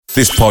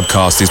This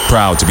podcast is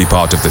proud to be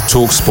part of the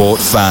TalkSport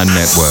Fan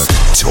Network.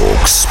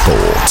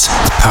 TalkSport.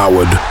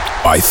 Powered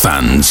by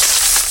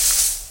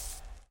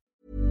fans.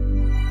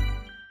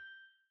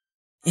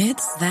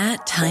 It's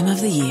that time of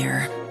the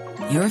year.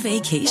 Your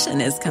vacation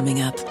is coming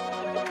up.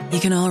 You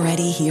can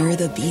already hear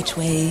the beach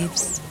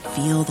waves,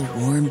 feel the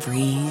warm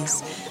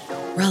breeze,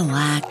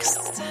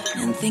 relax,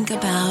 and think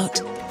about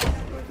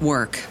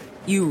work.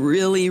 You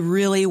really,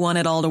 really want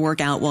it all to work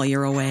out while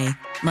you're away.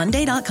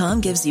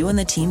 Monday.com gives you and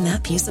the team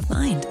that peace of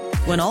mind.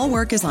 When all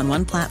work is on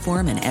one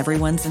platform and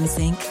everyone's in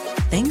sync,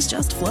 things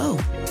just flow.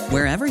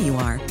 Wherever you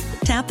are,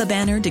 tap the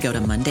banner to go to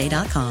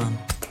Monday.com.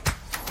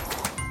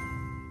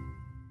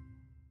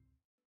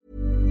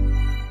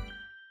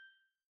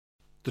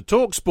 The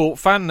TalkSport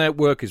Fan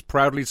Network is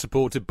proudly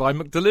supported by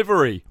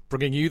McDelivery,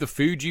 bringing you the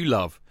food you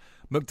love.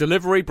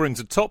 McDelivery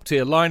brings a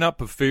top-tier lineup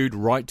of food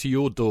right to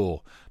your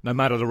door. No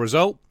matter the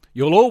result,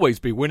 you'll always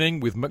be winning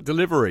with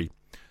McDelivery.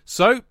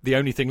 So, the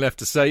only thing left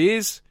to say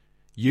is,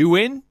 you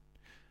win?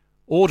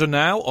 Order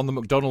now on the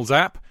McDonald's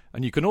app,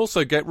 and you can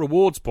also get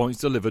rewards points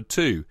delivered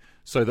too,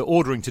 so that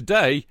ordering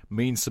today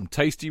means some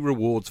tasty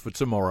rewards for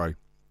tomorrow.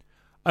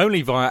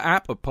 Only via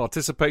app at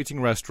participating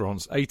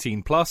restaurants.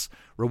 18 plus.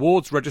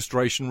 Rewards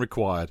registration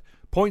required.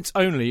 Points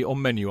only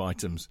on menu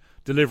items.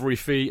 Delivery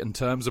fee and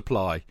terms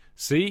apply.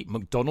 See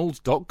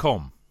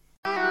mcdonalds.com.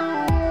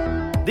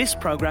 This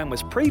programme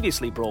was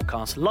previously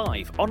broadcast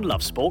live on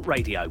Love Sport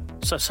Radio,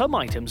 so some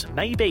items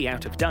may be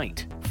out of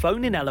date.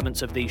 Phone-in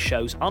elements of these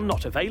shows are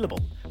not available,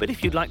 but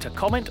if you'd like to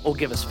comment or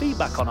give us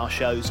feedback on our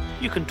shows,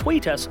 you can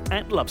tweet us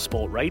at Love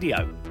Sport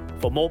Radio.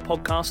 For more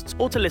podcasts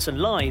or to listen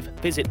live,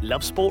 visit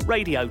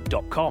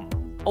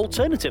lovesportradio.com.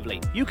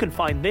 Alternatively, you can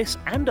find this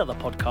and other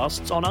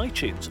podcasts on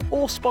iTunes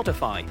or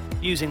Spotify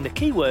using the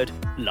keyword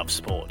Love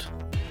Sport.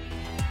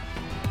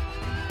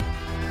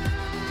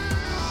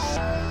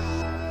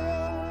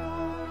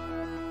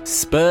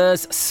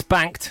 Spurs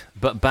spanked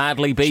but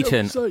badly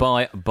beaten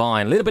by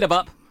Bayern. A little bit of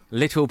up,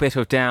 little bit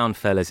of down,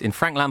 fellas. In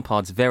Frank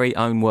Lampard's very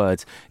own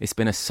words, it's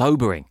been a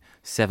sobering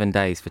 7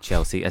 days for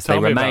Chelsea as they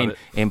remain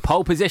in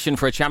pole position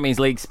for a Champions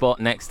League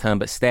spot next term,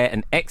 but stare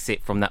an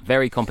exit from that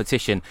very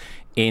competition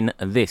in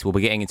this. We'll be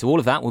getting into all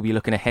of that. We'll be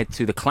looking ahead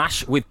to the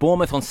clash with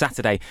Bournemouth on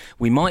Saturday.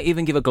 We might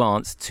even give a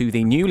glance to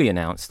the newly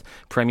announced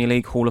Premier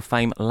League Hall of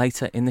Fame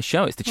later in the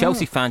show. It's the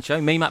Chelsea Fan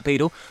Show. Me, Matt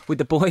Beadle, with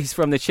the boys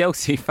from the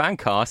Chelsea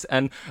Fancast,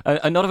 and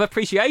a nod of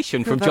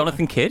appreciation from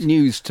Jonathan Kidd.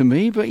 News to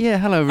me, but yeah,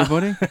 hello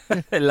everybody.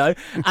 Hello.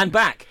 And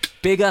back,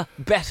 bigger,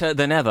 better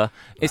than ever,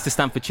 it's the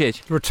Stamford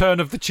Chidge.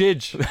 Return of the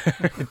Chidge.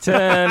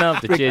 Return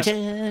of the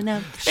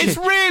Chidge. It's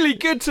really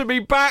good to be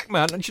back,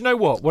 man. And you know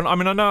what? I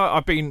know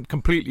I've been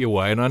completely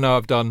away, and I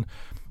know I've done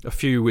a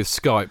few with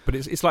Skype, but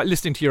it's like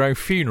listening to your own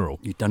funeral.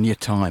 You've done your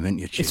time, haven't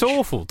you, Chidge? It's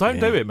awful.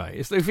 Don't do it, mate.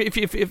 It's,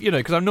 if you know,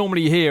 because I'm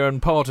normally here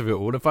and part of it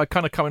all. If I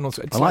kind of come in on,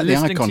 it's I like the eye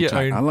listening contact. to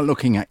your own. I like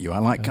looking at you. I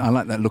like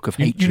that look of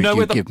hatred you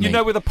give me. You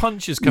know where the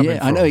punch is coming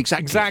from. I know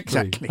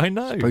exactly. I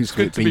know. Supposed it's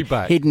good to be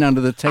back. Hidden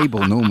under the table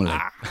normally.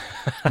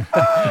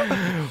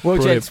 Well,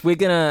 gents, we're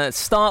going to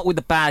start with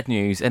the bad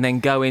news and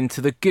then go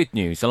into the good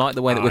news. I like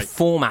the way that we're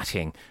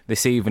formatting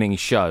this evening's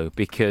show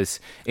because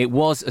it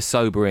was a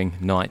sobering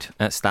night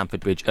at Stamford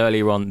Bridge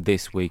earlier on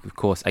this week. Of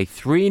course, a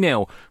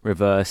 3-0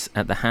 reverse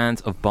at the hands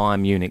of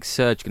Bayern Munich.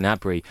 Serge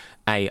Gnabry,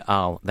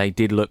 AL. They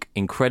did look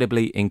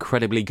incredibly,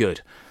 incredibly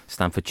good.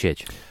 Stamford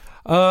Chidge.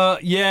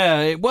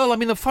 Yeah. Well, I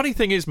mean, the funny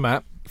thing is,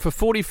 Matt, for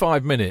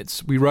 45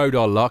 minutes, we rode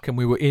our luck and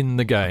we were in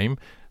the game.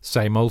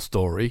 Same old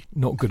story.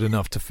 Not good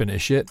enough to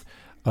finish it.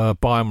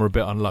 Bayern were a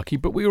bit unlucky,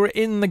 but we were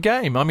in the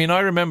game. I mean, I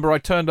remember I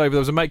turned over. There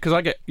was a mate because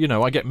I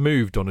get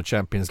moved on a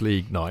Champions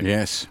League night.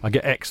 Yes, I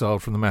get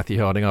exiled from the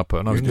Matthew Harding Upper,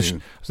 and I was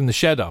in the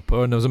shed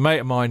upper, and there was a mate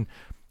of mine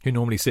who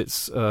normally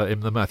sits in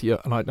the Matthew,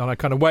 and I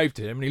kind of waved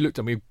to him, and he looked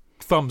at me,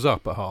 thumbs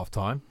up at half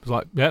time. I was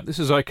like, yeah, this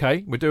is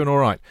okay. We're doing all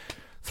right.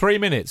 3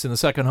 minutes in the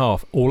second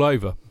half, all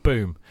over.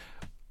 Boom.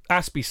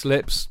 Aspie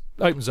slips,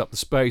 opens up the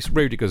space.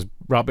 Rudiger's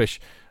rubbish,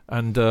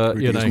 and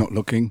Rudiger's not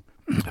looking.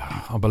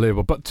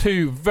 Unbelievable. But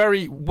two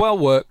very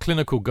well-worked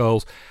clinical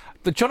goals.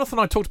 The Jonathan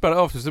and I talked about it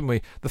afterwards, didn't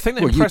we? The thing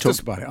that impressed us... you talked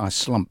about it. I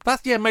slumped.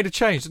 That, made a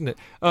change, didn't it?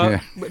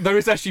 There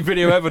is actually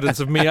video evidence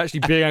of me actually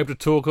being able to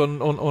talk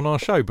on our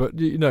show, but,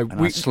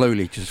 I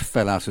slowly just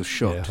fell out of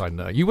shot. Yes, I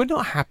know. You were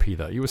not happy,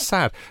 though. You were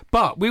sad.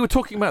 But we were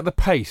talking about the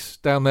pace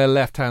down their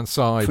left-hand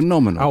side.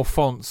 Phenomenal.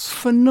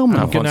 Alphonso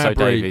Gnabry.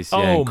 Davies.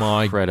 Oh,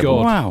 my incredible.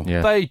 God. Wow.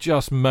 Yeah. They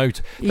just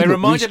motor. They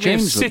reminded me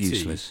of City.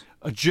 Useless.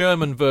 A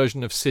German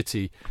version of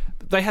City.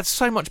 They had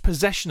so much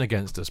possession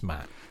against us,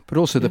 Matt. But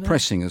also the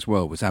pressing as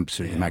well was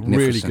absolutely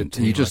magnificent. Really good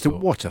team, and you just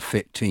what a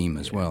fit team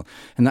as well.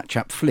 And that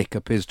chap Flick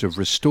appears to have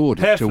restored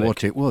it to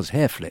what it was.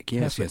 Hair Flick,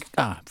 yes.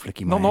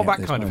 Flicking my hair. Not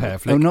that kind of hair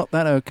flick. Oh, not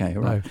that, okay.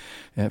 Right.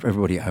 For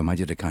everybody at home, I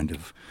did a kind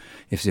of,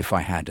 as if I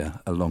had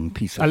a long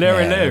piece of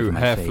hair over my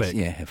hair face. flick.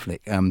 Yeah, hair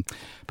flick.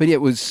 But yeah,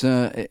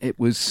 it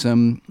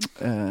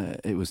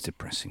was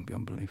depressing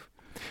beyond belief.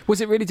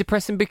 Was it really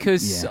depressing?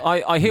 Because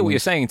I hear what you're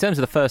saying. In terms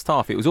of the first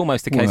half, it was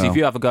almost a case if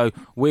you have a go,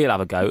 we'll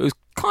have a go. It was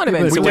kind of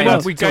ends we away.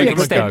 gave them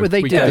a go. But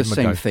they We did gave the them a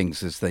same go.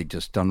 things as they'd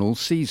just done all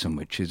season,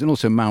 and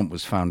also Mount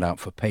was found out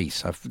for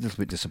pace. I'm a little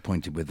bit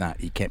disappointed with that.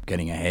 He kept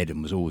getting ahead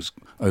and was always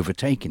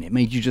overtaking. It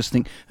made you just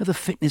think, are the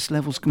fitness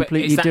levels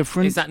completely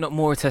different? Is that not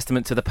more a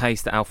testament to the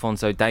pace that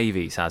Alphonso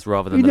Davies has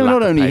rather than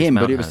not only him,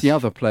 Mount but it was has? the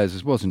other players.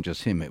 It wasn't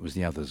just him; it was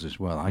the others as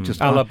well.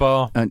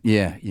 Alaba.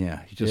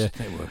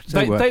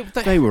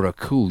 They were a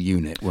cool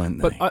unit,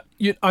 weren't they? But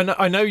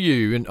I know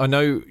you, and I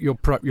know you're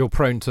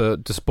prone to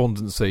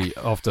despondency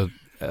after.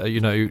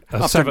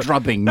 After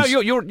drubbings. No,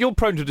 you're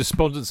prone to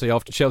despondency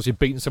after Chelsea had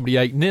beaten somebody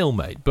 8-0,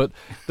 mate. But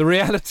the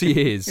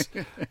reality is,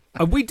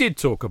 and we did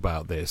talk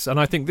about this, and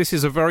I think this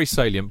is a very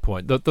salient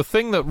point. That the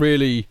thing that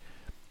really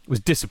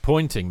was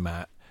disappointing,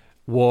 Matt,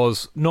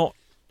 was not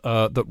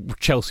that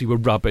Chelsea were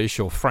rubbish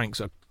or Frank's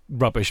a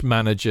rubbish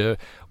manager.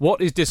 What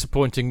is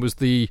disappointing was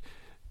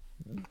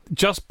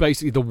just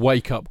basically the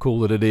wake-up call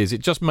that it is.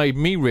 It just made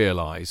me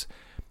realise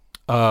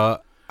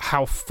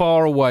how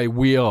far away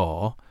we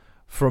are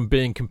from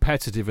being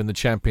competitive in the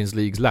Champions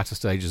League's latter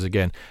stages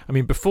again. I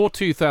mean, before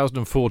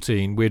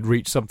 2014, we'd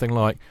reached something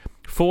like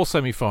 4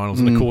 semi-finals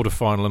and a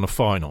quarter-final and a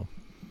final,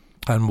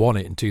 and won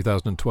it in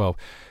 2012.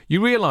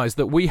 You realise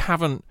that we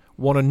haven't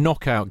won a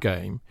knockout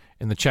game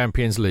in the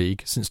Champions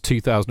League since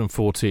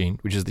 2014,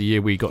 which is the year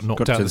we got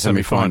knocked out in the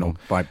semi-final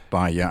by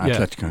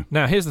Atletico.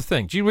 Now, here's the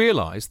thing. Do you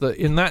realise that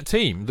in that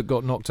team that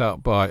got knocked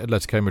out by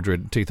Atletico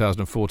Madrid in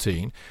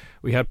 2014,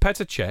 we had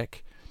Petr Cech,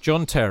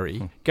 John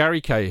Terry,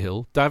 Gary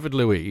Cahill, David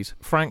Luiz,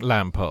 Frank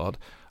Lampard,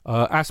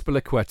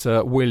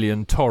 Azpilicueta,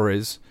 Willian,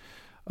 Torres.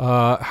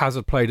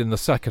 Hazard played in the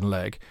second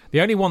leg.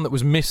 The only one that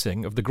was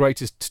missing of the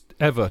greatest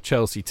ever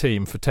Chelsea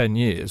team for 10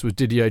 years was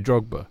Didier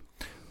Drogba.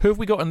 Who have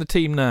we got in the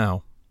team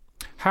now?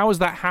 How has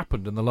that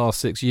happened in the last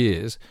 6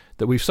 years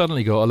that we've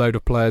suddenly got a load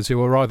of players who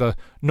are either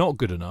not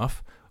good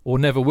enough or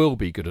never will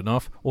be good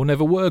enough or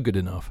never were good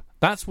enough?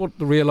 That's what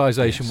the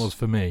realisation was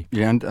for me.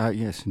 Yeah, and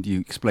and you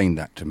explained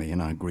that to me,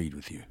 and I agreed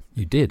with you.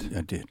 You did?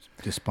 I did,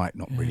 despite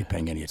not really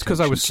paying any attention. It's because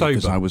I was sober.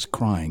 Because I was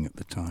crying at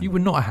the time. You were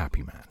not a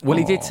happy man. Well,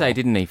 he did say,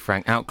 didn't he,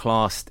 Frank,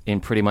 outclassed in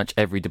pretty much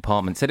every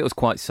department. Said it was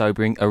quite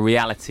sobering, a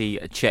reality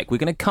check. We're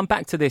going to come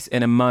back to this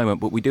in a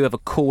moment, but we do have a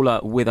caller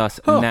with us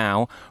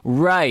now.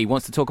 Ray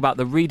wants to talk about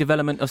the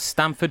redevelopment of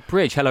Stamford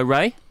Bridge. Hello,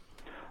 Ray.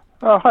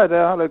 Oh, hi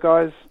there. Hello,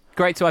 guys.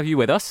 Great to have you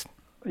with us.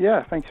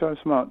 Yeah, thanks so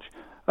much.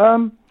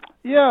 What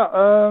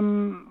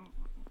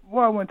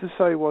I wanted to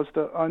say was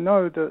that I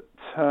know that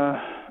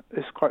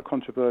it's quite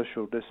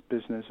controversial, this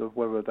business of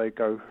whether they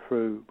go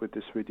through with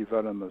this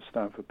redevelopment of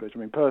Stamford Bridge. I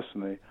mean,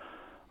 personally,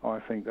 I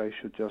think they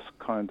should just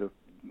kind of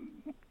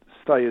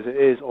stay as it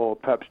is, or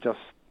perhaps just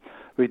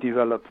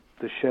redevelop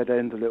the shed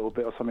end a little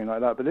bit or something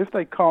like that. But if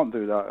they can't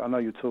do that, I know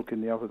you were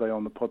talking the other day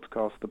on the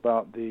podcast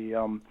about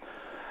to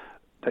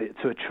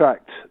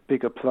attract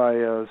bigger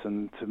players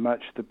and to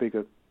match the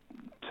bigger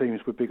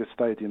teams with bigger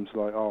stadiums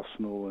like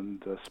Arsenal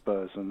and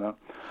Spurs and that,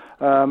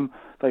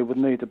 they would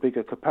need a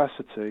bigger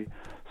capacity.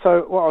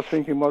 So what I was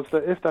thinking was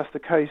that if that's the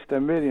case,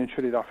 then really and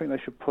truly, I think they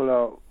should pull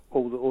out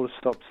all the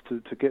stops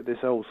to get this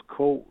Earls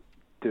Court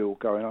deal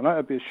going. I know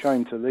it'd be a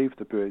shame to leave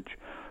the bridge,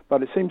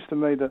 but it seems to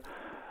me that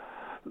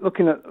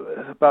looking at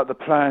about the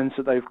plans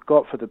that they've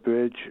got for the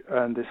bridge,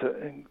 and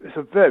it's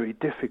a very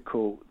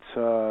difficult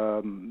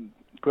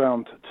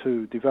ground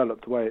to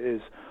develop the way it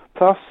is.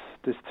 Plus,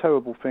 this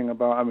terrible thing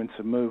about having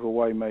to move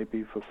away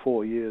maybe for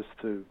 4 years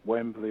to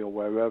Wembley or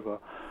wherever,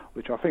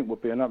 which I think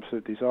would be an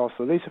absolute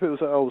disaster. At least if it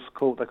was at Earls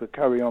Court, they could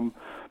carry on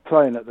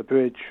playing at the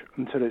bridge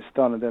until it's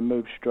done and then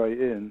move straight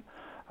in.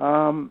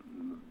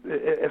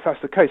 If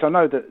that's the case, I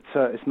know that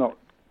it's not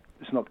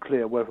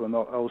clear whether or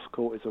not Earls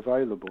Court is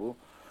available,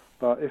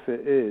 but if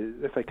it is,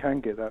 if they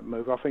can get that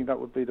move, I think that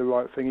would be the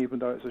right thing, even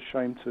though it's a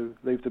shame to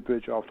leave the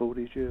bridge after all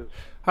these years.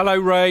 Hello,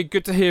 Ray.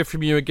 Good to hear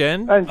from you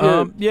again. And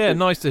you. Yeah,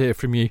 nice to hear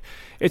from you.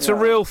 It's a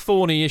real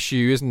thorny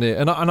issue, isn't it?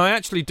 And I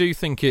actually do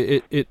think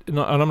it and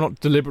I'm not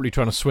deliberately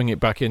trying to swing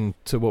it back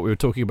into what we were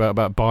talking about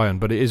Bayern,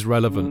 but it is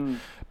relevant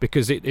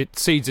because it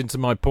seeds into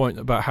my point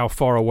about how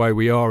far away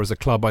we are as a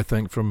club, I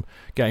think, from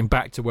getting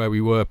back to where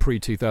we were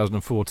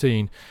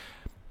pre-2014.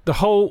 The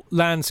whole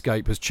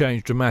landscape has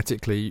changed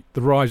dramatically.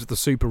 The rise of the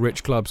super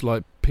rich clubs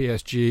like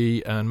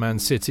PSG and Man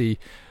City,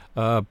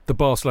 the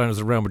Barcelonas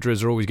and Real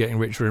Madrid are always getting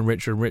richer and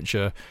richer and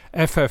richer.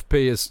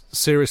 FFP has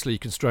seriously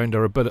constrained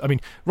our ability. I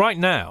mean, right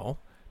now,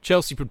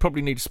 Chelsea would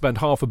probably need to spend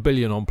 $500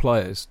 million on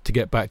players to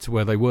get back to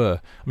where they were.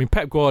 I mean,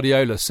 Pep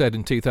Guardiola said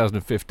in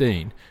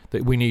 2015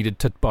 that we needed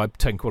to buy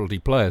 10 quality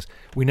players.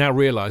 We now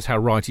realise how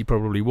right he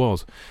probably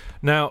was.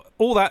 Now,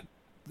 all that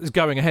is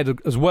going ahead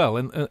as well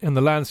in the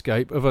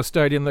landscape of a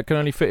stadium that can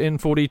only fit in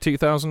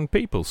 42,000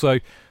 people. So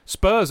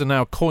Spurs are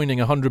now coining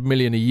 $100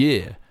 million a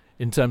year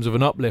in terms of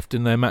an uplift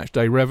in their match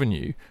day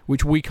revenue,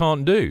 which we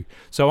can't do.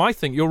 So I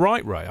think you're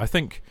right, Ray. I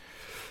think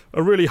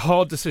a really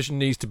hard decision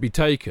needs to be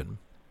taken,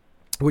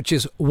 which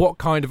is what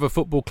kind of a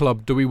football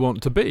club do we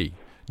want to be?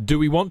 Do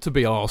we want to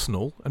be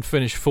Arsenal and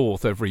finish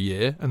fourth every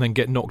year and then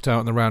get knocked out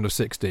in the round of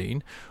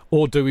 16?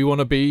 Or do we want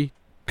to be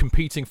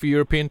competing for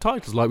European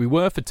titles like we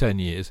were for 10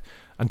 years?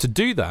 And to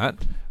do that,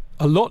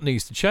 a lot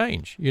needs to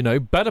change.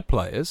 Better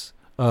players,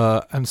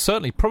 and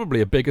certainly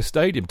probably a bigger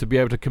stadium to be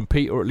able to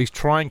compete or at least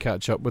try and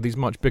catch up with these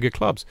much bigger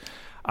clubs.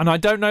 And I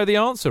don't know the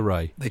answer,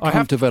 Ray. They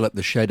can't develop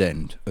the shed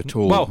end at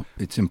all. Well,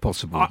 it's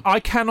impossible. I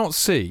cannot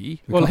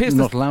see. They're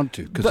not allowed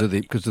to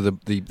because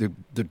of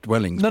the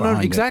dwellings. No,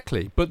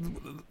 exactly. But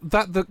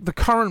the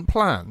current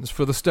plans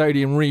for the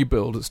stadium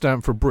rebuild at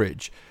Stamford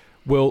Bridge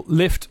will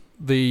lift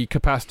the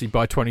capacity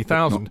by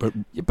 20,000,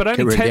 but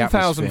only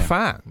 10,000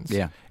 fans.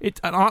 Yeah.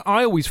 And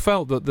I always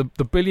felt that the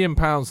 £1 billion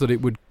that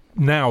it would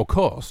now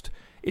cost,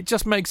 it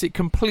just makes it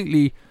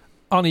completely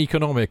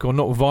uneconomic or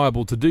not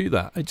viable to do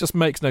that. It just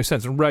makes no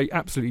sense. And Ray,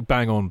 absolutely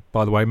bang on,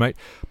 by the way, mate.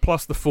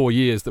 Plus the 4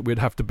 years that we'd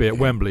have to be at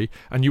Wembley,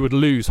 and you would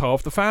lose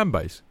half the fan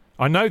base.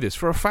 I know this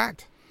for a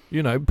fact.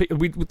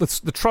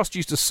 The Trust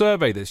used to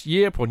survey this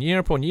year upon year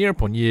upon year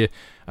upon year,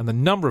 and the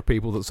number of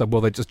people that said,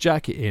 well, they just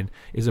jack it in,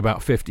 is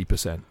about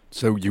 50%.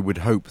 So you would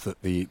hope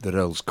that that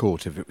Earl's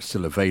Court, if it was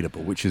still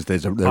available, which is there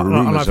are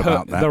rumours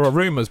about that. There are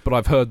rumours, but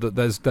I've heard that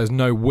there's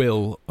no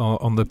will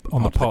on the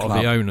part of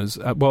the owners.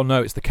 Well,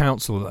 no, it's the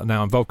council that are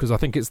now involved, because I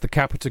think it's the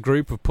Capita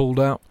Group have pulled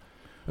out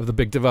of the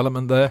big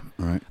development there.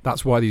 Right.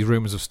 That's why these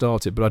rumours have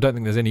started. But I don't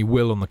think there's any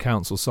will on the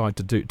council side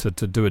to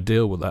do a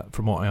deal with that,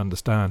 from what I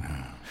understand.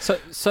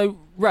 So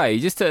Ray,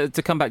 just to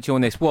come back to you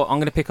on this, I'm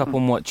going to pick up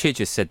on what Chidge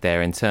just said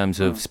there in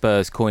terms of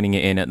Spurs coining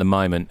it in at the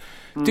moment.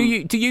 Do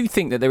you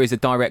think that there is a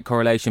direct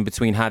correlation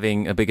between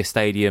having a bigger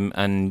stadium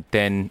and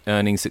then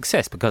earning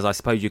success? Because I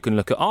suppose you can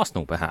look at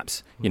Arsenal,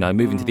 perhaps.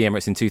 Moving to the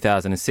Emirates in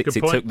 2006,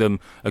 it took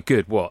them a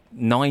good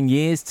 9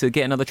 years to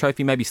get another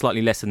trophy, maybe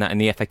slightly less than that in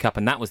the FA Cup,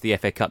 and that was the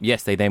FA Cup.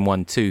 Yes, they then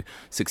won 2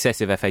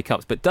 successive FA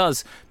Cups, but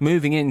does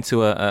moving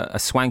into a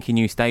swanky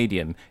new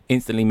stadium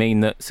instantly mean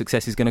that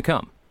success is going to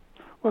come?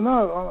 Well,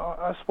 no,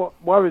 that's what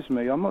worries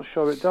me. I'm not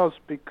sure it does,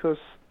 because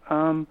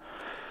the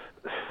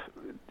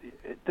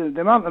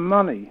amount of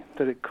money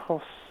that it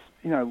costs,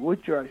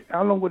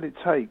 how long would it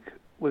take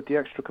with the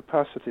extra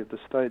capacity of the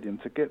stadium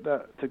to get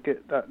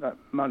that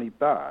money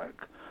back?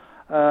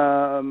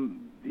 We're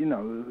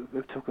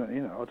talking,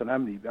 I don't know how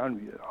many,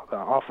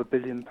 about £500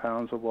 million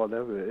or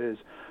whatever it is.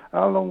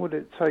 How long would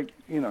it take,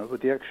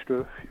 with the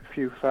extra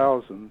few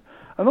thousand?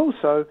 And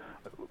also,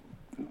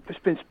 it's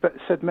been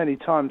said many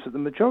times that the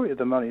majority of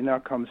the money now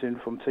comes in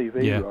from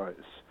TV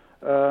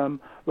rights,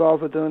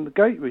 rather than the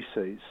gate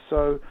receipts.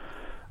 So,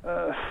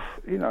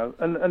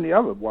 and the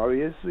other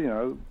worry is,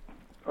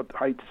 I'd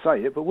hate to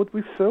say it, but would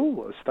we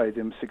fill a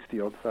stadium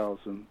 60-odd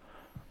thousand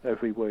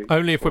every week?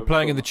 Only if we're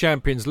playing in the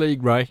Champions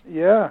League, Ray.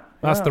 Yeah.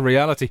 That's the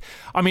reality.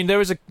 I mean,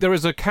 there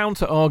is a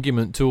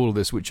counter-argument to all of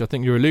this, which I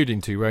think you're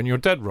alluding to, Ray, and you're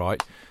dead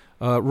right.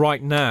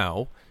 Right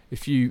now,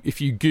 if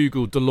you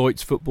Google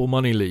Deloitte's Football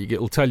Money League,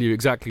 it'll tell you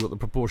exactly what the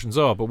proportions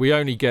are. But we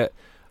only get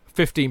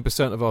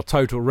 15% of our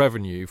total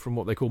revenue from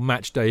what they call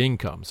match day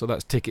income. So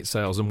that's ticket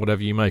sales and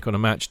whatever you make on a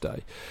match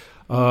day.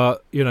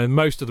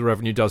 Most of the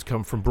revenue does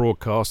come from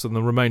broadcast, and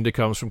the remainder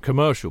comes from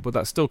commercial. But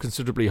that's still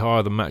considerably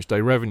higher than match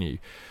day revenue.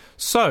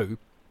 So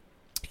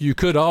you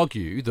could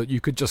argue that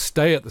you could just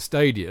stay at the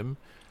stadium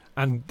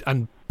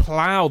and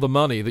plough the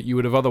money that you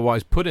would have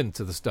otherwise put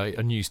into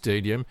a new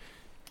stadium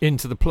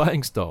into the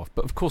playing staff.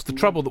 But of course the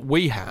trouble that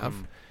we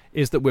have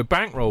is that we're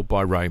bankrolled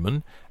by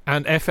Raymond,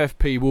 and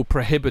FFP will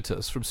prohibit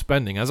us from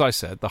spending, as I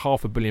said, the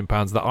 £500 million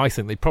that I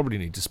think they probably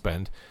need to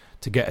spend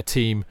to get a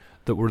team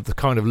that were at the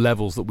kind of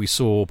levels that we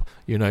saw,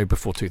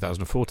 before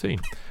 2014.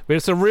 But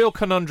it's a real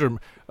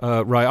conundrum,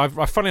 Ray.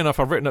 Funny enough,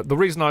 I've written the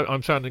reason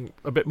I'm sounding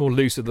a bit more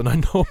lucid than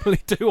I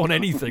normally do on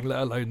anything,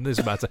 let alone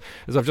this matter,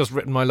 is I've just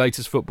written my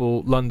latest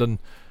Football London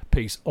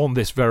piece on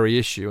this very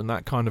issue and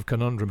that kind of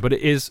conundrum. But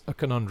it is a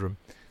conundrum.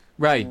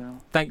 Ray,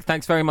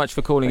 thanks very much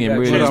for calling in.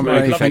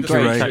 Really, thank you,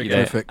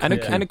 Ray.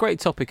 And a great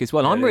topic as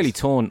well. I'm really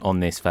torn on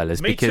this,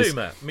 fellas. Me because, too,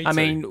 Matt. Me too. I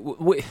mean,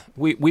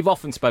 we've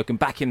often spoken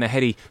back in the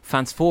heady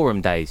Fans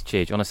Forum days,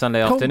 Chidge, on a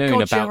Sunday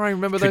afternoon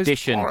about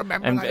tradition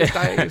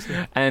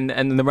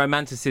and the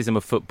romanticism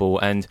of football.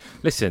 And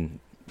listen,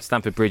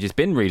 Stamford Bridge has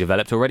been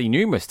redeveloped already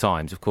numerous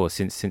times, of course,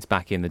 since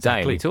back in the day.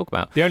 Exactly. We talk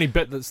about the only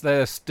bit that's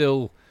there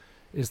still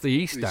is the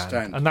East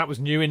Stand, and that was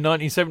new in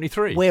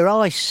 1973. Where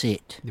I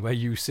sit. Where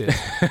you sit.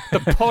 The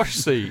posh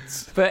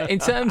seats. But in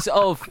terms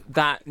of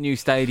that new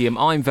stadium,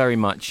 I'm very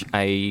much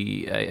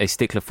a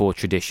stickler for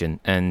tradition,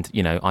 and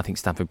I think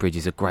Stamford Bridge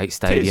is a great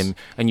stadium.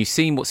 And you've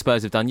seen what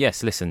Spurs have done.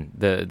 Yes, listen,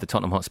 the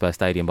Tottenham Hotspur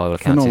Stadium, by all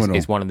accounts,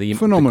 is one of the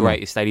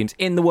greatest stadiums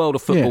in the world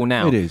of football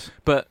now. It is.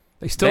 But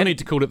they still need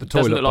to call it the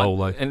toilet bowl,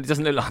 though. And it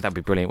doesn't look like that'd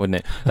be brilliant, wouldn't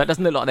it? That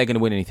doesn't look like they're going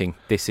to win anything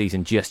this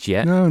season just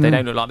yet. They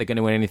don't look like they're going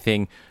to win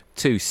anything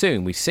too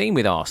soon. We've seen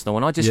with Arsenal,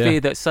 and I just fear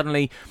that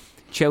suddenly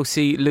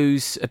Chelsea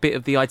lose a bit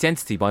of the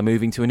identity by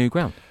moving to a new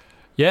ground.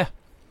 Yeah,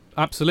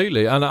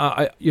 absolutely. And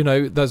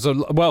there's the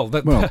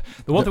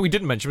one thing we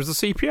didn't mention was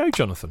the CPO,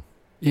 Jonathan.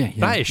 Yeah.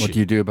 That issue. What do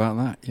you do about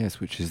that? Yes,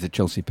 which is the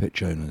Chelsea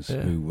pitch owners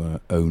who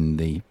own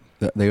the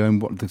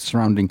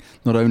surrounding,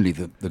 not only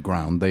the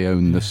ground, they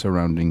own the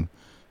surrounding.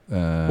 They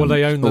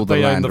own the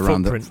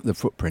footprint. The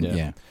footprint,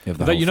 yeah. Of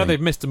the whole thing.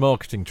 They've missed a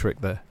marketing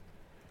trick there.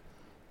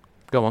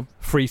 Go on.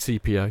 Free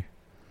CPO.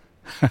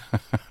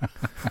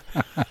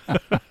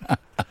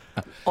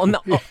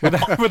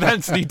 With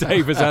Anthony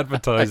Davis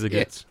advertising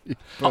it.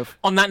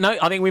 On that note,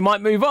 I think we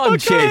might move on.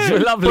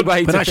 Cheers. Lovely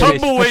way to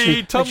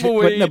finish.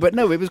 Tumbleweed. But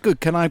it was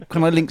good. Can I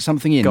link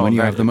something in when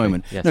you have the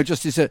moment? Yes. No,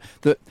 just is that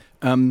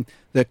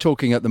they're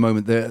talking at the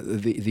moment.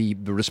 The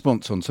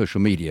response on social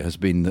media has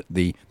been that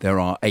there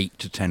are 8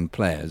 to 10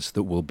 players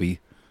that will be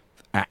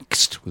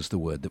axed, was the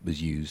word that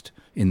was used,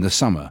 in the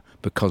summer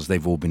because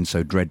they've all been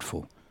so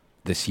dreadful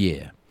this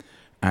year.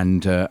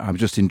 And I'm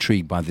just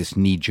intrigued by this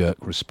knee-jerk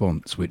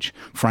response, which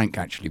Frank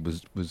actually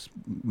was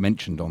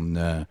mentioned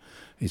on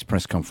his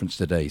press conference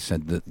today,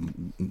 said that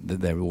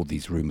there all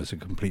these rumours are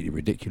completely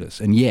ridiculous.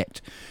 And yet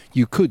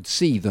you could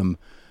see them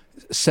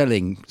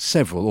selling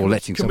several or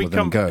letting some of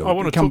them go. I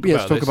want to talk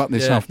about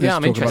this.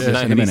 I'm interested in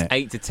knowing who these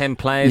 8 to 10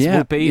 players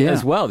will be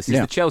as well. This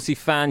is the Chelsea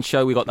Fan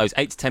Show. We've got those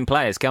 8 to 10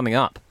 players coming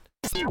up.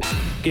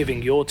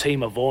 Giving your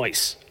team a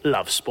voice.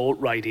 Love Sport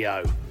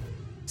Radio.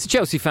 It's the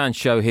Chelsea Fan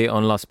Show here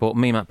on Love Sport.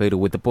 Me, Matt Boodle,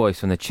 with the boys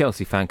from the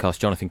Chelsea Fancast,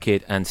 Jonathan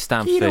Kidd and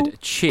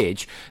Stamford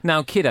Chidge.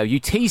 Now, Kiddo, you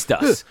teased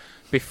us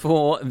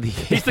before the...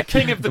 He's the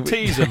king of the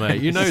teaser,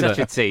 mate. You know Such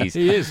that. a tease.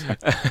 He is.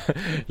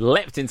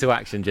 Leapt into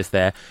action just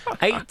there.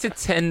 8 to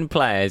 10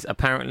 players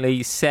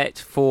apparently set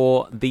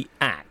for the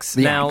axe.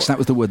 Axe, that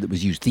was the word that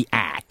was used, the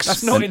axe.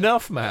 That's not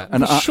enough, Matt.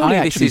 And surely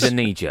this is a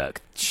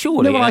knee-jerk.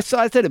 Surely. No, well, I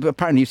said it, but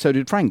apparently so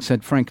did Frank.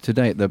 Said Frank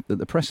today at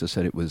the presser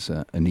said it was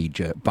a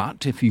knee-jerk.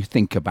 But if you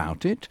think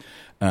about it,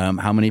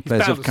 how many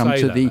players have come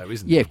to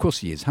the... Of course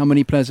he is. How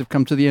many players have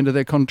come to the end of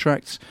their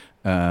contracts?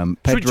 Pedro,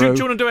 do you want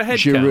to do a head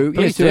Giroud,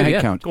 count? Yes, do a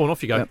head count. Go on,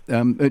 off you go.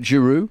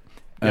 Giroud.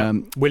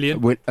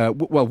 Willian.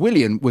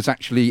 Willian was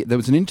actually... There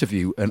was an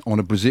interview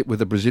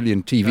with a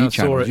Brazilian TV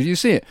channel. Did you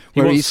see it?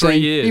 Where he's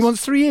saying he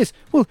wants 3 years.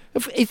 Well,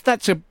 if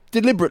that's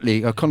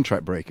deliberately a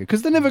contract breaker,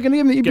 because they're never going to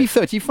give him... He'd be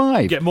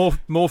 35. Get more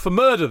for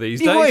murder these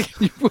days.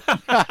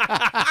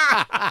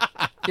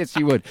 Yes,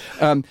 he would.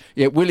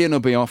 Willian will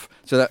be off,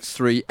 so that's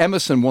 3.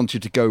 Emerson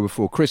wanted to go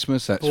before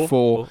Christmas. That's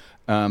 4.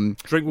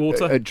 Drink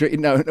water. We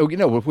got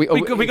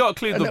to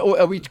clear them.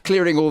 Are we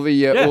clearing all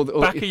the?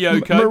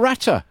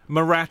 Bakayoko.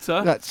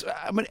 Morata. That's.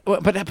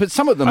 But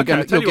some of them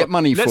you'll get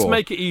money for. Let's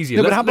make it easier.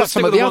 No, but how about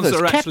some of the others?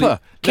 Kepa.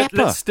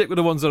 Let's stick with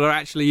the ones that are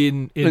actually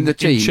in the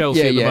team.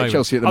 Chelsea at the moment.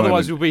 Chelsea at the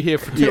Otherwise, moment. we'll be here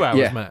for 2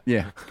 hours, Matt.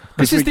 Yeah.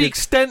 This is the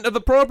extent of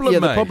the problem, mate.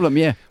 The problem.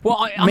 Yeah.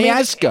 Well,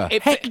 Miazga,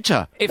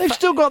 Hector. They've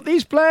still got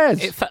these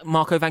players.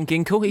 Marco van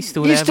Ginkel, he's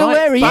still there. He's still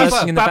there. He is.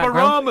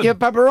 Babarahman. Yeah,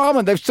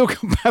 Babarahman. They've still got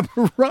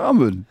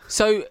Babarahman.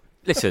 So.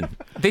 Listen,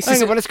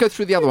 let's go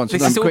through the other ones.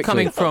 This is all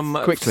coming from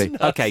quickly.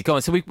 Okay, go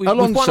on. So we've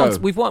Alonso.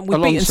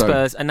 beaten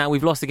Spurs, and now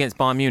we've lost against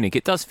Bayern Munich.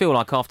 It does feel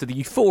like after the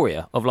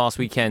euphoria of last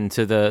weekend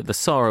to the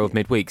sorrow of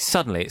midweek,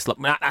 suddenly it's like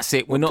that's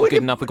it. We're not good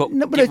enough. We've got to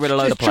get rid of a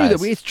load of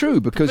players. It's true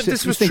because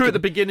this was true at the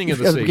beginning of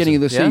the season. At the beginning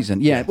of the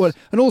season, yeah. Well,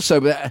 and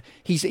also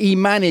he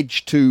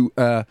managed to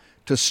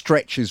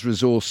stretch his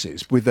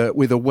resources with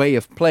a way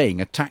of playing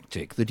a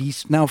tactic that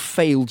he's now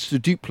failed to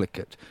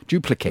duplicate.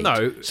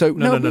 No.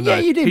 Yeah,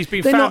 you did. He's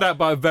been found out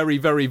by a very,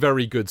 very,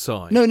 very good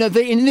side. No,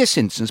 in this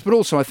instance, but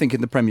also I think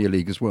in the Premier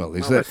League as well.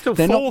 They're still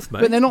fourth,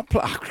 mate. But they're not.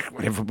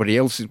 Everybody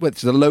else is.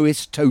 It's the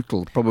lowest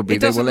total probably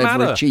they will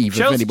ever achieve.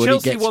 Chelsea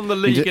won the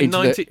league in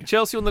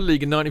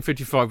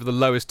 1955 with the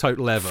lowest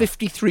total ever.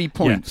 53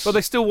 points. Yeah. But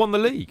they still won the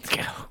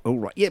league. All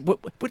right. Yeah.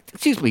 But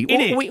excuse me.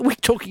 We're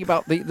talking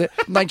about the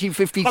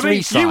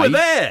 1953 side. You were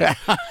there.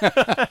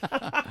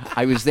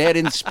 I was there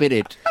in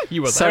spirit.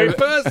 You were there in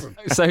person.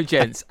 So,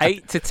 gents,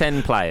 8 to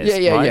 10 players.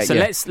 Yeah. So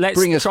let's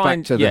bring us try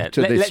back to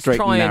the straight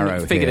and narrow.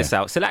 And figure this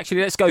out. So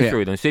actually, let's go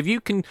through them. So if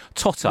you can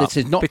tot up. This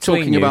is not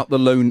talking about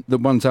the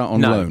ones out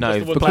on loan.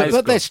 No.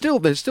 But there's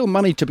still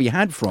money to be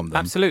had from them.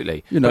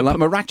 Absolutely. Like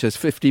Morata's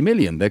 50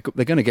 million. They're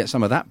going to get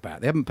some of that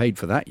back. They haven't paid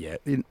for that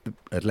yet.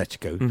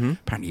 Atletico.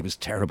 Apparently, he was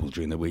terrible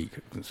during the week.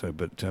 So,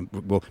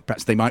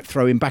 perhaps they might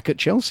throw him back at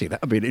Chelsea.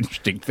 That would be an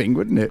interesting thing,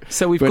 wouldn't it?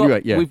 So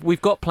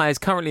we've got players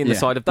currently in the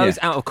side of those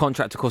out of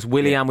contract. Of course,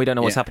 Willian. We don't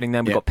know what's happening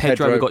there. We've got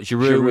Pedro. We've got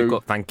Giroud. We've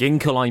got Van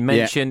Ginkel. I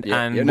mentioned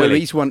and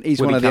he's one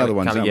of the other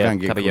ones. Van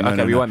Ginkel.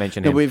 Okay, we won't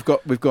mention him. We've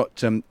got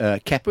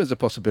Kepa as a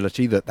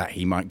possibility that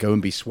he might go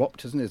and be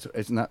swapped, isn't it?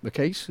 Isn't that the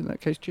case? In that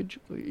case, Chidge?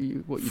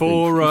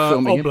 For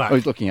Oblak. Oh,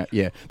 he's looking at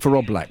for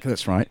Oblak.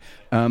 That's right.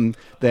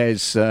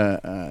 There's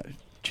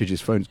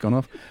Chidge's phone's gone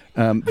off.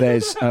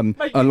 There's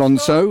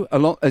Alonso.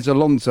 There's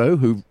Alonso,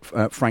 who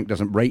Frank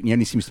doesn't rate, and he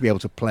only seems to be able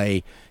to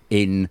play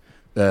in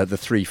the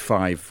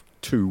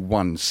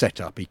 3-5-2-1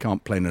 setup. He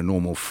can't play in a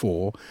normal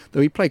 4,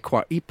 though he played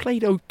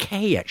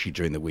okay actually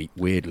during the week,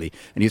 weirdly,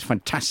 and he was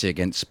fantastic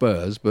against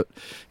Spurs. But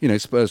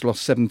Spurs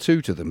lost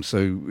 7-2 to them,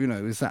 so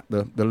is that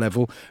the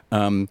level?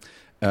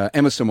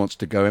 Emerson wants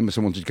to go.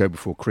 Emerson wanted to go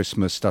before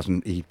Christmas.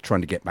 He's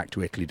trying to get back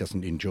to Italy.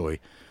 Doesn't enjoy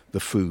the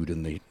food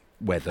and the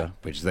weather,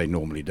 which they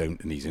normally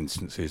don't in these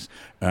instances.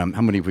 How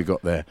many have we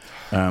got there?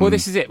 Well,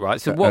 this is it, right?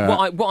 So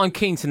what I'm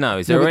keen to know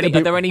is, are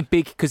there any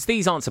big... Because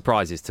these aren't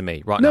surprises to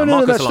me right now. No,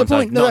 Marcus that's Alonso, the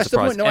point. not a That's the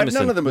surprise. point. No,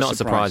 Emerson, none of them are not a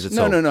surprise at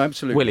all. No,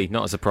 absolutely. Willie,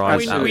 not a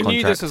surprise. We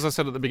knew this, as I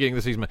said at the beginning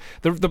of the season.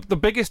 The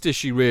biggest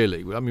issue,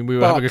 really, I mean, we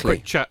were having a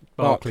quick chat,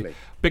 Barkley.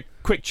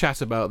 Quick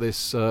chat about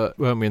this,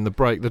 weren't we, in the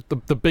break?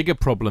 The bigger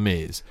problem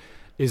is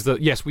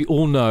that, yes, we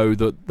all know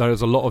that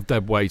there's a lot of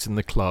dead weight in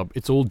the club.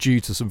 It's all due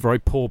to some very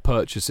poor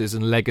purchases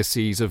and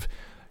legacies of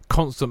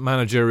constant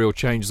managerial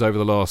changes over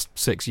the last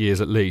 6 years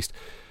at least.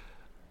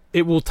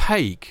 It will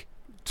take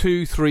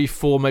 2, 3,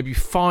 4, maybe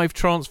 5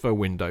 transfer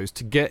windows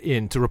to get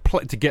in, to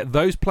get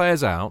those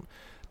players out,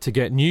 to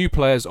get new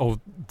players of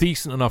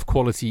decent enough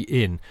quality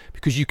in,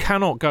 because you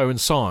cannot go and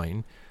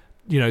sign,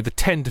 the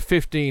 10 to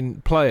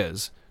 15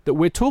 players that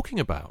we're talking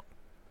about.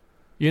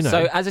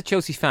 So, as a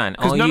Chelsea fan,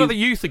 because none of the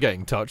youth are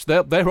getting touched,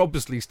 they're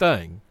obviously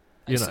staying.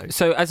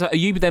 So, are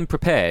you then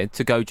prepared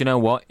to go? Do you know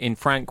what? In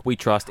Frank, we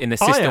trust. In the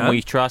system,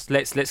 we trust.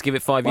 Let's give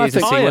it 5 years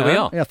and see where we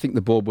are. Yeah, I think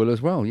the board will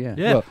as well. Yeah.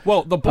 Yeah.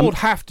 Well, the board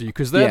have to,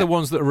 because they're the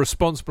ones that are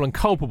responsible and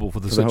culpable for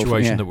the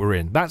situation that we're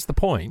in. That's the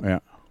point. Yeah.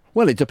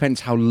 Well, it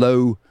depends how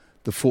low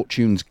the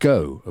fortunes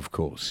go. Of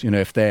course,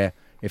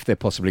 if they're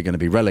possibly going to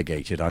be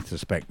relegated, I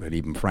suspect that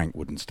even Frank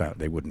wouldn't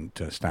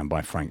stand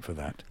by Frank for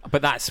that.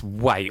 But that's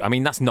not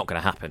going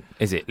to happen,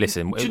 is it?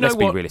 Listen, let's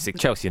be realistic.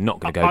 Chelsea are not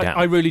going to go down.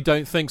 I really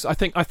don't think so. I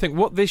think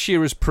what this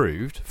year has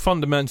proved,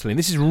 fundamentally, and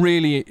this is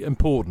really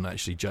important,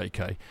 actually,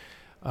 JK,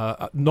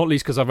 not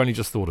least because I've only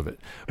just thought of it,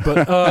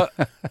 but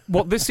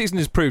what this season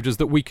has proved is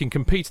that we can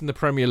compete in the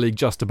Premier League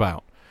just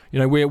about. We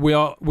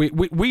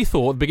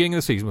thought at the beginning of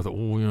the season, we thought,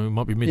 it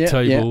might be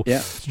mid-table,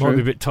 might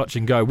be a bit touch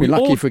and go. We're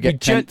lucky if we get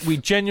 10th. We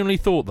genuinely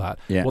thought that.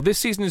 Yeah. What this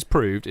season has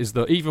proved is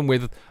that even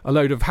with a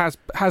load of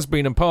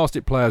has-been and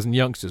past-it players and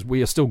youngsters,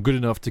 we are still good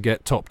enough to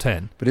get top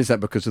 10. But is that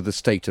because of the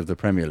state of the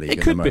Premier League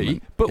at the moment? It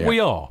could be, but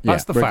we are.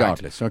 That's the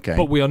regardless, fact. Okay.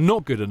 But we are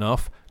not good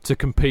enough to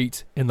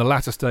compete in the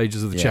latter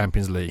stages of the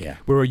Champions League. Yeah.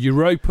 We're a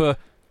Europa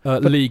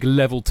League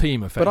level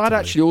team, effectively. But I'd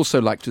actually also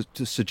like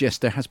to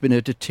suggest there has been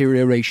a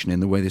deterioration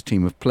in the way the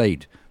team have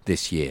played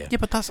this year. Yeah,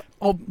 but that's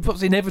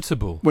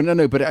inevitable. Well,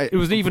 no, but it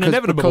was even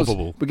inevitable.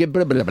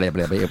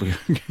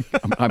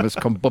 I'm as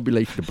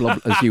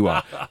combobulated as you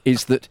are.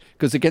 Is that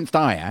because against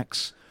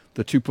Ajax,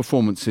 the two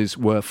performances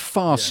were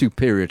far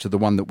superior to the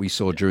one that we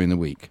saw during the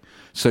week.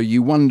 So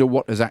you wonder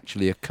what has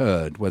actually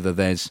occurred, whether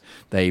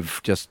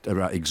they've just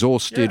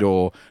exhausted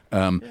or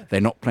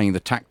they're not playing the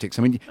tactics.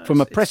 I mean, from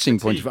a pressing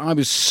point of view, I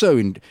was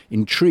so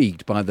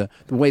intrigued by the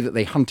way that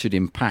they hunted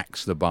in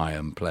packs, the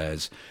Bayern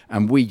players,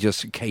 and we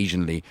just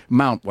occasionally,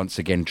 Mount once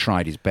again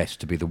tried his best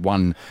to be the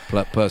one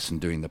person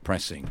doing the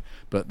pressing,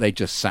 but they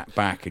just sat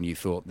back and you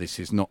thought, this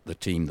is not the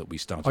team that we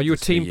started. Are you a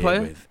team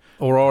player with.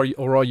 Or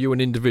are you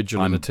an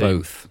individual in a team?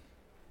 Both.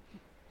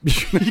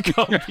 You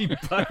can't be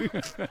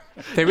both.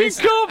 You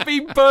can't be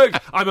both.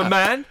 I'm a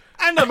man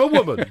and I'm a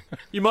woman.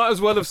 You might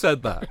as well have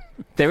said that.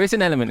 There is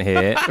an element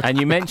here, and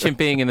you mentioned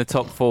being in the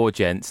top 4,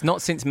 gents.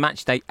 Not since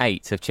match day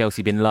 8 have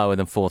Chelsea been lower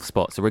than 4th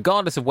spot. So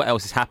regardless of what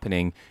else is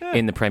happening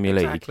in the Premier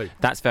League,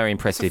 that's very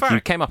impressive.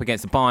 You came up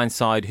against the Bayern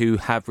side, who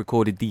have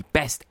recorded the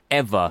best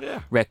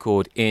ever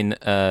record in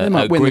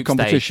a group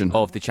stage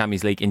of the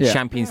Champions League in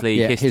Champions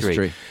League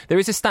history. There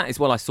is a stat as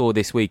well I saw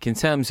this week in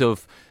terms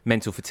of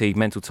mental fatigue,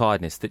 mental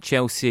tiredness, that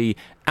Chelsea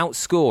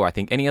outscore, I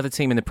think, any other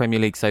team in the Premier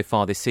League so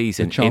far this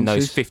season in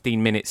those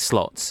 15-minute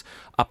slots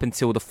up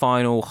until the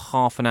final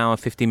half an hour,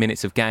 50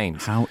 minutes of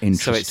games. How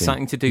interesting. So it's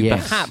something to do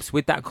perhaps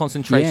with that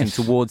concentration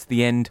towards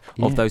the end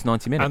of those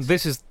 90 minutes. And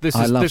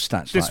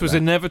this was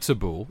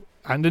inevitable.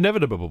 And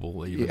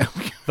inevitable, even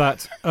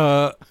that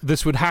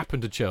this would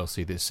happen to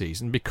Chelsea this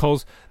season,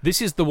 because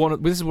this is one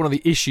of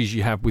the issues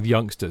you have with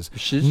youngsters.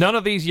 None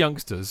of these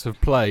youngsters have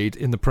played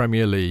in the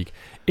Premier League.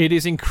 It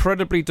is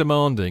incredibly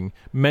demanding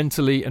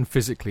mentally and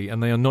physically,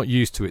 and they are not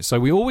used to it.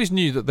 So we always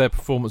knew that their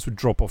performance would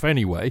drop off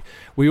anyway.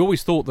 We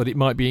always thought that it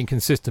might be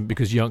inconsistent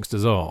because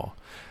youngsters are.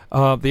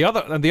 The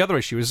other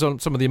issue is some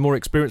of the more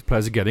experienced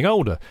players are getting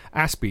older.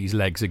 Aspie's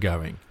legs are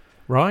going,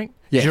 right?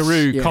 Yes,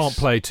 Giroud can't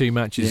play 2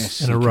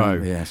 matches in a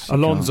row.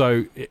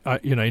 Alonso, he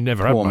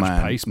never had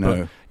much pace.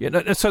 No.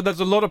 But so there's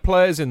a lot of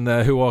players in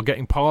there who are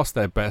getting past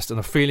their best and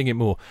are feeling it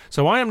more.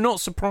 So I am not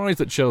surprised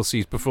that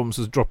Chelsea's performance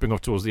is dropping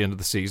off towards the end of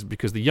the season,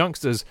 because the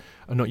youngsters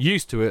are not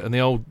used to it and the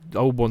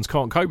old ones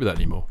can't cope with that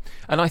anymore.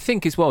 And I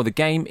think as well, the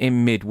game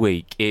in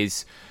midweek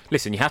is...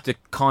 Listen, you have to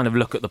kind of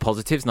look at the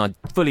positives, and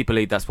I fully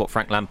believe that's what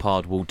Frank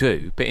Lampard will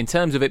do. But in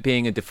terms of it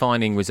being a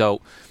defining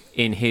result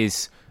in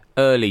his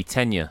early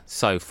tenure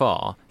so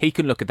far, he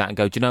can look at that and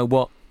go, do you know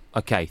what?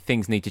 Okay,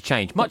 things need to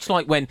change. Much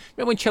like when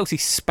Chelsea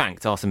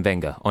spanked Arsene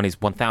Wenger on his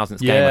 1000th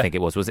game, I think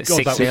it was it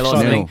 6-0 or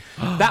something?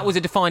 That was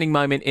a defining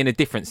moment in a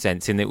different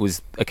sense, in it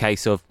was a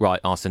case of, right,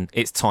 Arsene,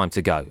 it's time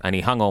to go. And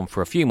he hung on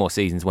for a few more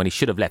seasons when he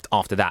should have left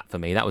after that. For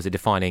me, that was a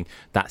defining,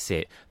 that's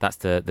it. That's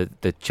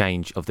the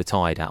change of the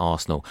tide at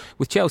Arsenal.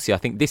 With Chelsea, I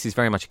think this is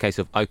very much a case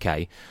of,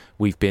 okay,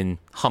 we've been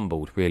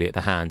humbled, really, at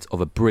the hands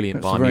of a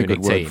brilliant That's Bayern a very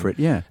Munich good word team. for it,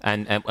 yeah.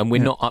 And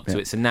we're not up to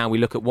it, so now we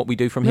look at what we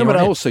do from here but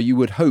on in. also you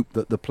would hope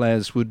that the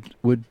players would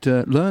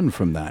learn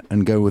from that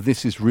and go, well,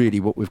 this is really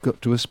what we've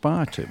got to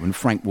aspire to. And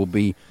Frank will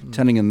be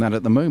telling them that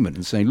at the moment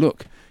and saying,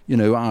 look,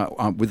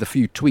 with a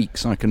few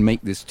tweaks, I can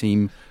make this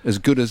team as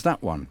good as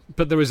that one.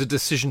 But there is a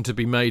decision to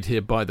be made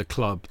here by the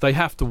club. They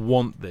have to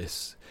want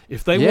this.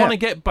 If they want to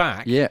get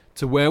back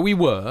to where we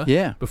were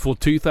before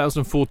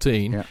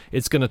 2014,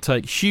 it's going to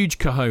take huge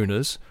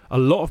cojones, a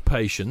lot of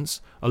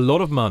patience, a lot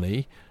of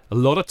money, a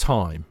lot of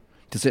time.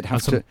 Does it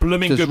have to?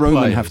 Does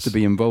Roman have to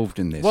be involved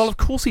in this? Well, of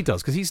course he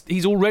does, because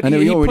he's already. I know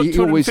he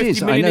always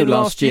is. I know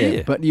last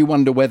year, but you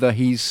wonder whether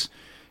he's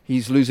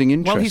losing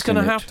interest. Well, he's going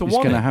to have to want it.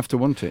 He's going to have to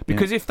want it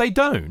because if they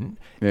don't,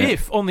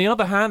 if on the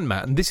other hand,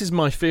 Matt, and this is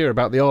my fear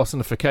about the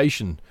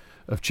arsenification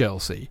of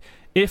Chelsea.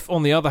 If,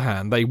 on the other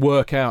hand, they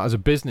work out as a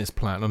business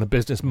plan and a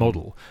business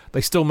model,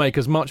 they still make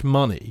as much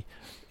money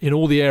in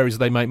all the areas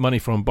they make money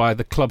from by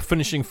the club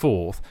finishing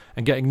fourth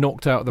and getting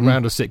knocked out at the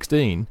round of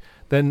 16,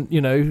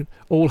 then,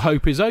 all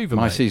hope is over,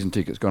 My mate. season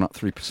ticket's gone up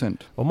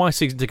 3%. Well, my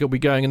season ticket will be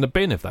going in the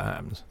bin if that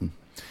happens.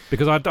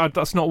 Because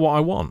that's not what I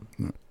want.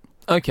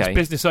 Okay. It's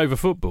business over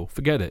football.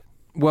 Forget it.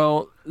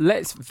 Well,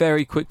 let's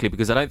very quickly,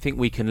 because I don't think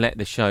we can let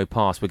the show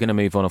pass. We're going to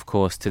move on, of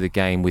course, to the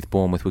game with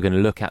Bournemouth. We're going to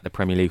look at the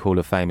Premier League Hall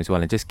of Fame as well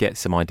and just get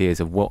some ideas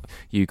of what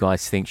you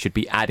guys think should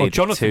be added. Well,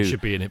 Jonathan to should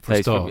be in it for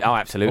a start. Oh,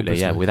 absolutely,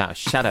 obviously. without a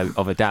shadow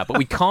of a doubt. But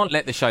we can't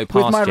let the show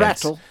pass, With my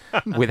gents, rattle.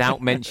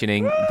 without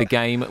mentioning the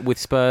game with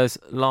Spurs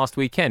last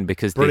weekend,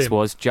 because Brilliant. this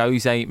was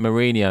Jose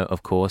Mourinho,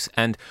 of course,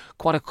 and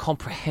quite a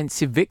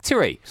comprehensive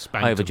victory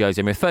over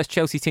Jose Mourinho. First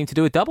Chelsea team to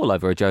do a double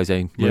over a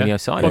Jose Mourinho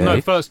side. Well, really.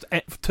 no, first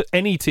to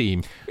any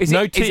team. Is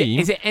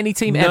it any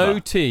team no ever?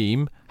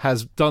 team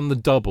has done the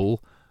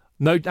double.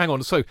 No, hang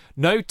on. So,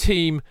 no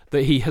team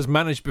that he has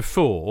managed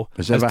before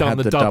has ever done had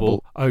the the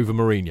double over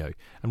Mourinho.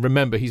 And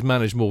remember, he's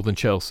managed more than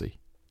Chelsea.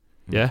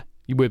 Yeah?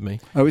 You with me?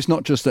 Oh, it's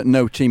not just that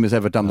no team has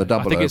ever done the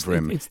double think over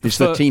him. it's It's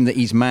the the team that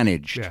he's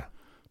managed Yeah.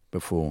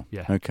 before.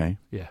 Yeah. Okay.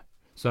 Yeah.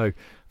 So,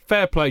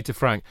 fair play to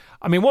Frank.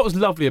 I mean, what was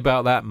lovely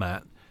about that,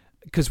 Matt,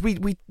 because we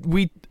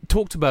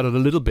talked about it a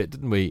little bit,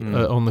 didn't we,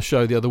 on the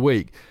show the other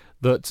week,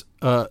 that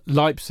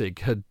Leipzig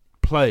had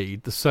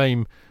played the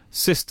same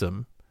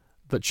system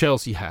that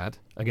Chelsea had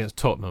against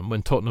Tottenham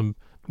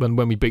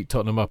when we beat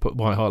Tottenham up at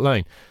White Hart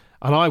Lane.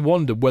 And I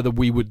wondered whether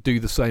we would do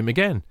the same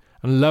again.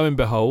 And lo and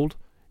behold,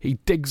 he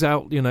digs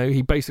out,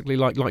 he basically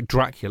like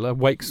Dracula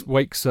wakes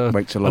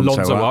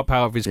Alonso up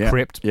out of his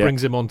crypt,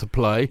 brings him on to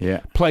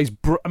play, plays.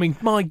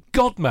 My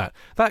God, Matt,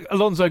 that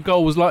Alonso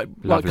goal was like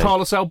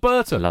Carlos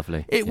Alberto.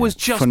 Lovely. It was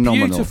just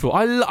phenomenal. Beautiful.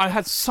 I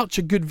had such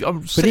a good.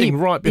 I'm sitting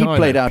right behind. He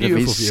played that. out of his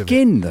Beautiful view.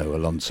 skin, though,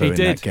 Alonso, in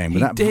that game.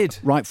 With He that did.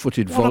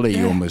 right-footed volley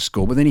he almost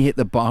scored, but then he hit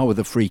the bar with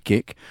a free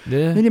kick.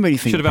 Yeah. Then he made you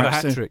think Should have had a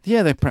perhaps,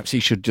 hat-trick. perhaps he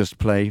should just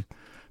play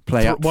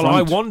up Well, front.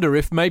 I wonder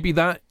if maybe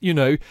that,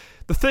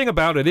 the thing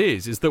about it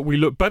is that we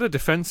look better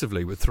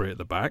defensively with three at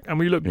the back, and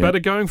we look better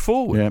going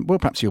forward. Yeah, well,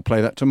 perhaps he'll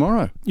play that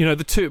tomorrow. The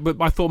two, but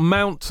I thought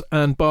Mount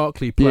and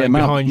Barkley playing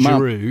behind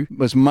Giroud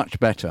was much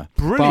better.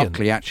 Brilliant.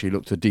 Barkley actually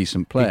looked a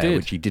decent player, did.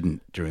 which he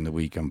didn't during the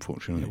week,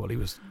 unfortunately. Well, he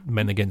was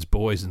men against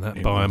boys in that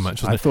Bayern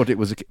match. I thought it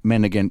was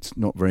men against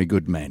not very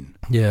good men.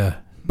 Yeah,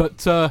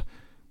 but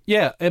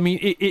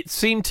it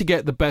seemed to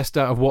get the best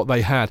out of what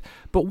they had.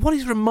 But what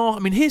is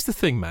remarkable? Here's the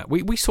thing, Matt.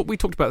 We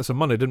talked about this on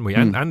Monday, didn't we?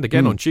 And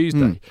again on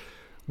Tuesday.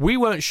 We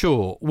weren't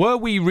sure. Were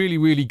we really,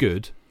 really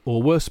good,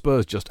 or were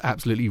Spurs just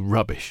absolutely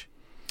rubbish?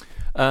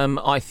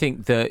 I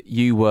think that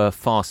you were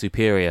far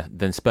superior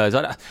than Spurs.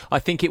 I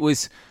think it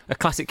was a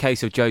classic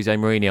case of Jose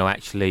Mourinho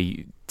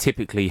actually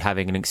typically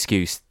having an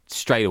excuse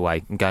straight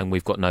away and going,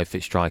 we've got no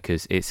fit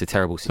strikers, it's a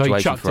terrible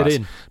situation for us.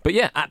 But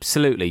yeah,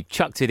 absolutely,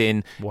 chucked it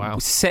in. Wow.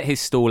 Set his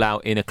stall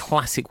out in a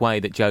classic way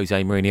that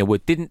Jose Mourinho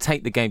would. Didn't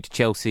take the game to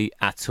Chelsea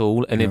at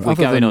all. And if we're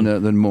going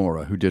than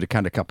Mora, who did a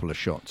couple of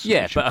shots.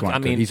 Yeah,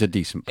 but he's a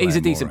decent player. He's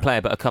a decent Mora.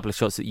 player, but a couple of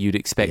shots that you'd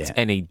expect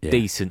any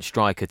decent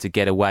striker to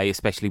get away,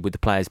 especially with the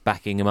players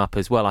backing him up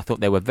as well. I thought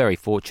they were very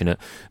fortunate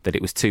that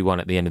it was 2-1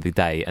 at the end of the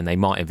day, and they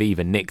might have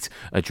even nicked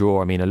a draw.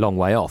 A long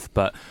way off.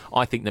 But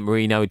I think that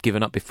Mourinho had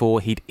given up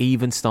before he'd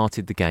even started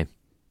the game.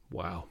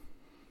 Wow.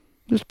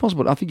 It's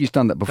possible. I think he's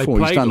done that before.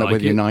 He's done that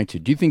with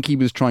United. Do you think he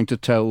was trying to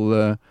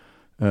tell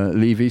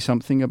Levy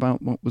something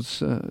about what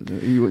was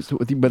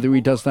whether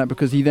he does that?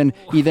 Because he then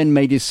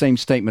made his same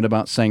statement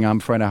about saying, I'm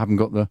afraid I haven't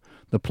got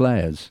the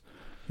players.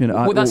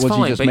 Well, that's or was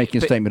fine, he just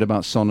making a statement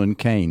about Son and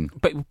Kane?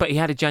 But he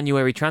had a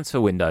January transfer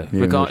window. Yeah,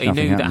 he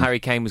knew happened. that Harry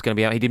Kane was going to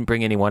be out. He didn't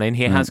bring anyone in.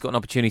 He has got an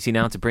opportunity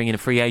now to bring in a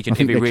free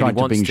agent if he really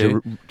wants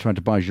to. Trying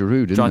to buy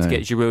Giroud, didn't Trying they? to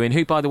get Giroud in.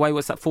 Who, by the way,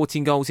 what's that?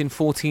 14 goals in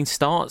 14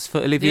 starts for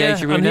Olivier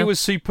Giroud. And now? he was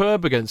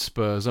superb against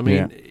Spurs.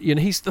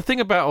 He's the thing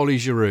about Ollie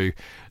Giroud.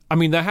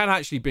 There had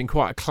actually been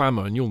quite a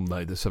clamour, and you'll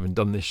know this having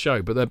done this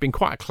show, but there had been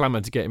quite a clamour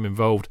to get him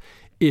involved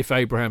if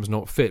Abraham's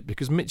not fit,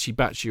 because Michy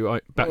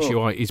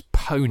Batshuayi is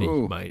pony,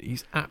 mate.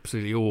 He's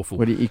absolutely awful.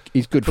 Well,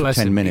 he's good for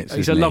 10 minutes.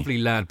 He's a lovely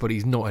lad, but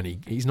he's not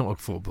a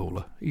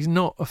footballer. He's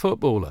not a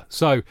footballer.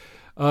 So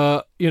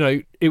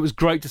It was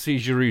great to see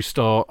Giroud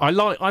start.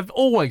 I've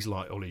always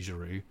liked Ollie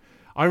Giroud.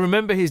 I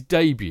remember his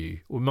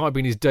debut, or it might have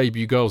been his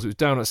debut goals. It was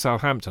down at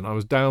Southampton. I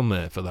was down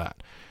there for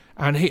that,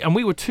 and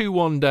we were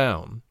 2-1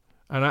 down,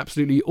 and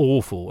absolutely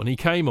awful. And he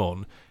came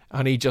on,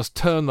 and he just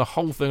turned the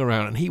whole thing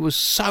around, and he was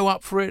so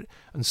up for it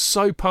and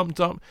so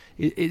pumped up.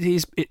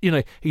 He's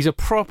a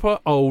proper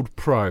old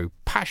pro,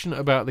 passionate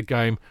about the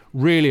game,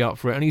 really up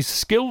for it, and he's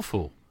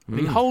skillful.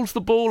 He holds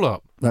the ball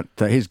up.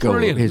 His goal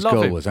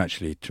Brilliant. was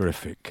actually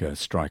terrific.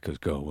 Striker's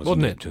goal,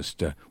 wasn't it?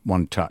 Just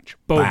one touch,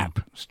 boom,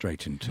 bap,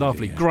 straight into.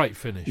 Lovely, great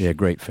finish. Yeah,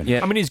 great finish.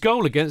 Yeah. I mean, his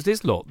goal against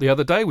Islot the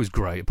other day was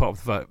great, apart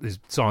from the fact his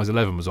size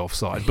 11 was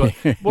offside. But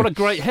what a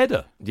great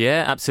header!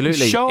 Yeah,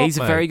 absolutely. He's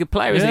a very good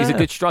player, isn't he? He's a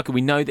good striker. We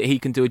know that he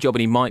can do a job,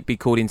 and he might be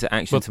called into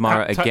action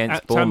tomorrow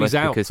against Bournemouth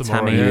because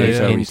Tammy is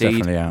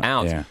indeed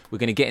out. Yeah. We're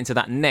going to get into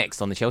that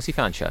next on the Chelsea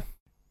Fan Show.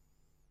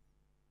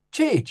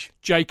 Chidge.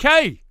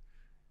 JK.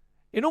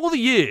 In all the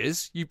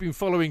years you've been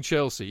following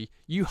Chelsea,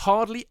 you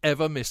hardly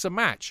ever miss a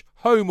match,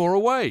 home or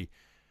away.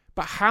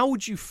 But how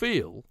would you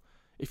feel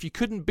if you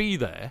couldn't be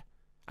there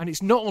and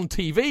it's not on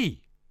TV?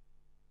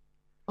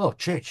 Oh,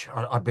 Chidge,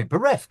 I'd be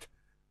bereft,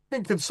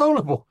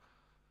 inconsolable.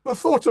 The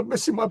thought of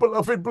missing my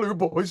beloved Blue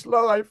Boys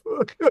live.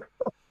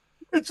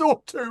 It's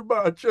all too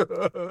much.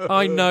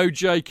 I know,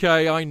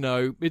 JK, I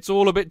know. It's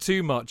all a bit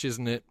too much,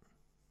 isn't it?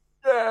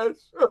 Yes.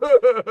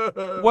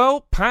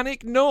 Well,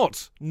 panic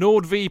not.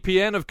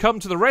 NordVPN have come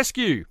to the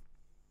rescue.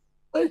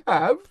 They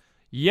have?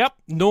 Yep,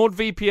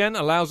 NordVPN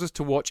allows us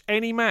to watch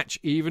any match,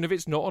 even if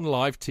it's not on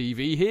live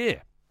TV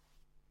here.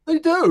 They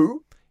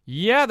do?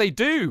 Yeah, they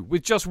do.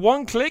 With just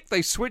one click,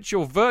 they switch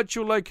your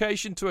virtual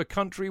location to a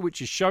country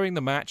which is showing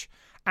the match,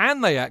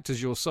 and they act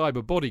as your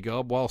cyber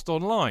bodyguard whilst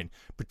online,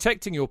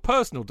 protecting your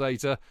personal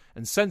data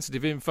and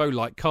sensitive info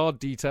like card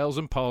details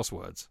and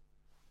passwords.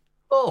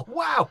 Oh,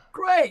 wow,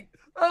 great.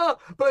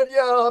 But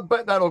yeah, I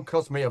bet that'll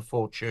cost me a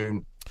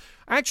fortune.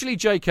 Actually,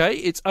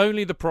 JK, it's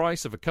only the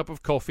price of a cup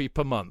of coffee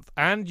per month,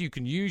 and you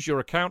can use your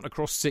account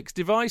across 6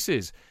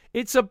 devices.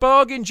 It's a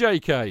bargain,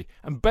 JK,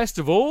 and best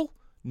of all,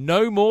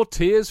 no more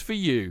tears for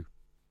you.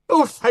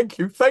 Oh, thank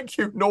you,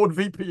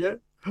 NordVPN.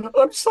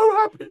 I'm so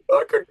happy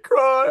I could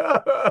cry.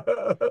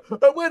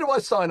 Where do I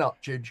sign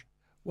up, Chidge?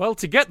 Well,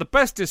 to get the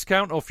best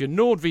discount off your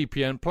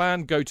NordVPN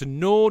plan, go to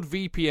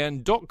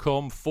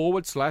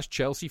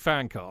nordvpn.com/Chelsea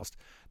Fancast.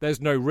 There's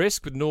no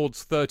risk with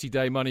Nord's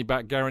 30-day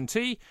money-back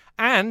guarantee,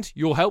 and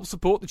you'll help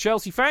support the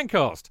Chelsea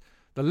Fancast.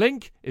 The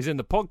link is in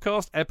the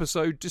podcast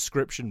episode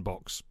description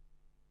box.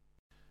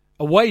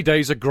 Away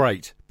days are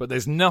great, but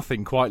there's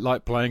nothing quite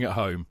like playing at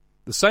home.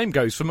 The same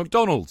goes for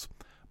McDonald's.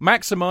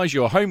 Maximise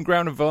your home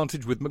ground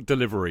advantage with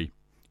McDelivery.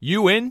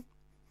 You in?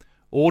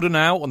 Order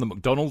now on the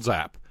McDonald's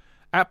app.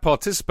 At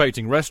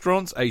participating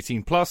restaurants,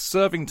 18 plus,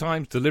 serving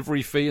times,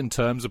 delivery fee and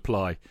terms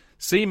apply.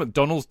 See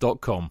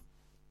mcdonalds.com.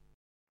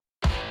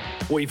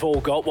 We've all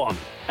got one,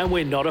 and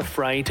we're not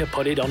afraid to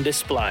put it on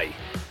display.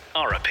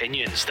 Our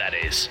opinions, that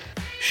is.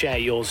 Share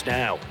yours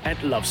now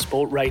at Love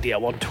Sport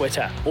Radio on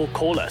Twitter or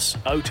call us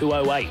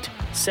 0208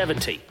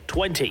 70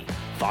 20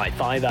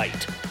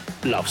 558.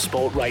 Love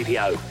Sport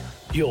Radio,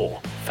 your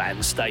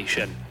fan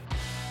station.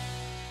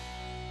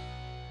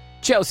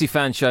 Chelsea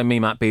Fan Show, me,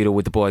 Matt Beadle,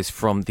 with the boys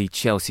from the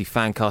Chelsea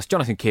Fancast.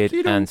 Jonathan Kidd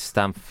and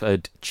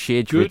Stamford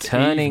Chidge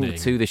returning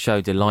to the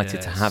show.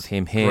 Delighted to have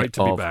him here, Great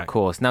to be back.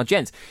 course. Now,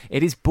 gents,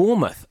 it is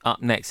Bournemouth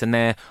up next, and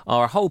there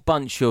are a whole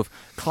bunch of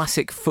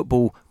classic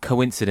football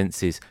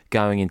coincidences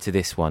going into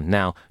this one.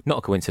 Now, not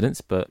a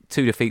coincidence, but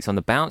 2 defeats on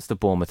the bounce to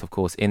Bournemouth, of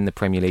course, in the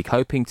Premier League,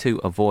 hoping to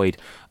avoid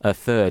a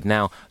third.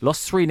 Now,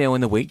 lost 3-0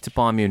 in the week to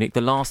Bayern Munich, the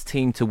last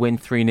team to win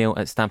 3-0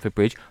 at Stamford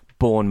Bridge.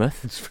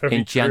 Bournemouth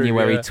in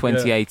January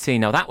 2018.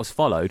 Now, that was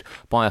followed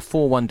by a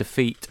 4-1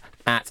 defeat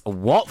at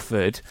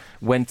Watford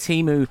when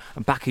Timu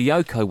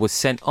Bakayoko was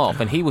sent off,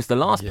 and he was the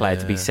last player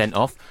to be sent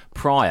off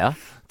prior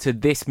to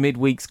this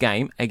midweek's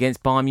game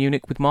against Bayern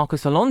Munich with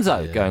Marcos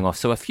Alonso going off.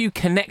 So a few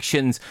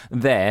connections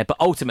there, but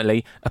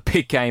ultimately a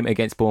big game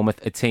against Bournemouth,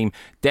 a team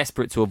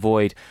desperate to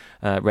avoid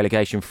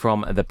relegation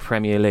from the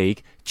Premier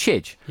League.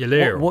 Chidge,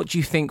 what do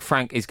you think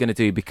Frank is going to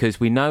do?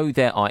 Because we know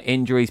there are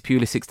injuries.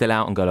 Pulisic still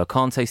out, N'Golo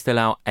Kante still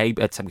out. We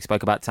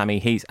spoke about Tammy,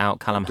 he's out.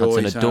 Callum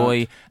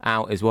Hudson-Odoi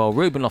out as well.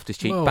 Ruben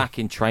Loftus-Cheek back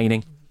in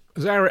training.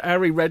 As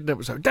Harry Redknapp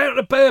was saying, down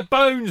to bare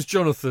bones,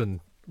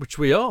 Jonathan. Which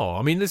we are.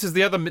 I mean, this is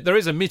the other. There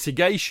is a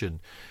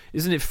mitigation,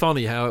 isn't it?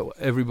 Funny how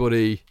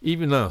everybody,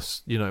 even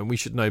us, and we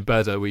should know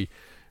better. We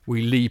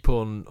leap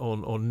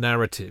on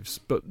narratives,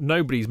 but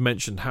nobody's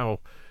mentioned how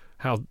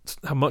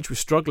much we're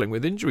struggling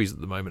with injuries at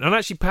the moment. And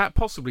actually,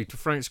 possibly to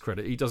Frank's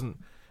credit, he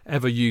doesn't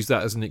ever use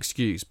that as an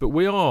excuse. But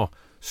we are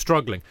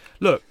struggling.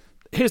 Look,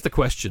 here's the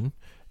question: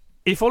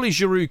 if Ollie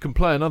Giroud can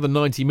play another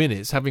 90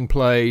 minutes, having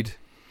played,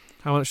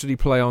 how much did he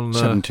play on?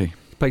 70.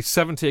 Played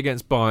 70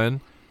 against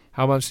Bayern.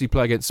 How much did he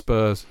play against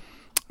Spurs?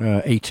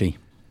 80.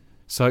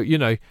 So,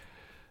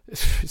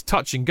 it's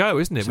touch and go,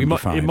 isn't it? It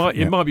might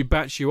be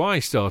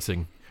Batshuayi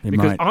starting.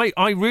 Because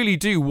I really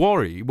do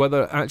worry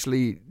whether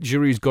actually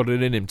Giroud's got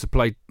it in him to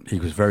play. He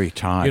was very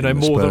tired in the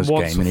more Spurs than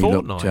once game, a and he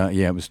fortnight. looked.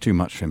 It was too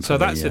much for him. So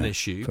that's an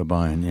issue for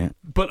Bayern. Yeah,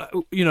 but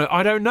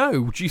I don't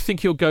know. Do you think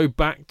he'll go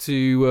back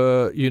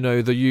to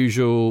the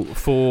usual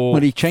 4?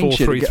 Well, he changed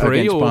 4-3-3 it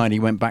against Bayern. He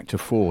went back to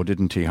 4,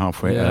 didn't he?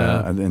 Halfway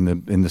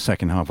in the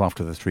second half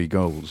after the 3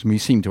 goals. I mean, he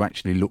seemed to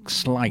actually look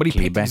slightly but he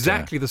picked better.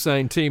 exactly the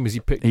same team as he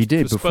picked. He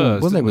did for before.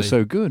 Spurs, Well, they were he?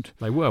 so good.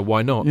 They were.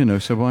 Why not?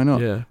 So why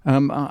not? Yeah.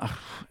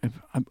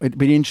 It'd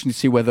be interesting to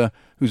see whether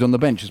who's on the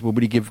bench as well.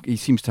 But he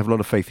seems to have a lot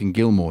of faith in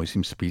Gilmour. He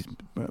seems to be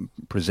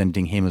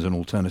presenting him as an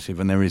alternative.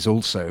 And there is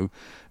also,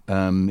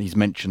 he's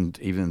mentioned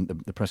even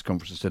the press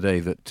conferences today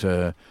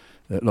that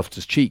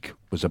Loftus-Cheek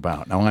was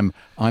about. Now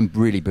I'm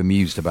really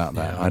bemused about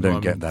that. Yeah, I don't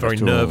I'm get that very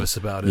at all. nervous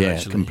about it. Yeah,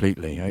 actually.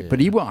 completely. Yeah. But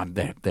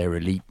they're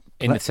elite.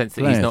 In the sense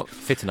that he's not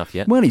fit enough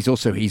yet. Well,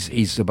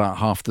 he's about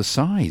half the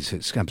size.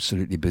 It's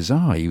absolutely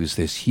bizarre. He was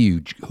this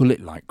huge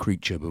Hullet-like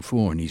creature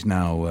before, and he's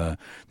now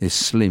this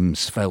slim,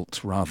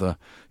 svelte, rather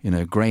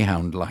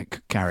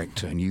greyhound-like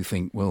character. And you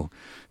think, well,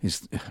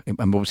 and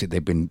obviously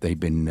they've been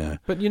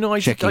but I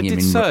checking did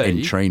him say,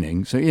 in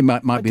training. So it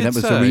might be that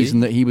was the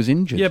reason that he was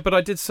injured. Yeah, but I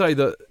did say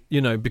that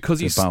because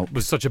he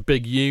was such a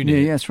big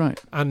unit. Yeah, that's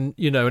right. And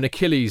an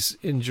Achilles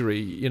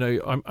injury.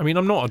 I mean,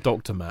 I'm not a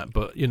doctor, Matt,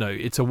 but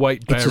it's a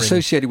weight bearing. It's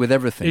associated with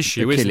everything.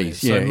 Issue,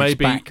 Achilles, isn't it? So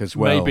maybe it's back as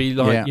well. Maybe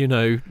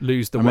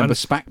lose the. I remember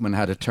Spackman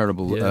had a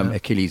terrible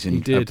Achilles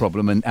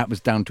problem, and that was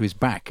down to his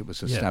back. It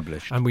was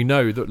established, and we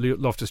know that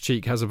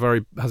Loftus-Cheek has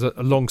a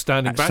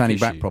long-standing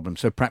back problem.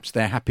 So perhaps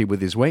they're happy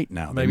with his weight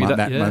now. Maybe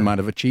they might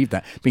have achieved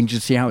that. Being to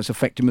see how it's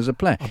affected him as a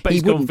player. I bet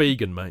he's gone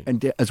vegan, mate.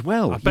 And as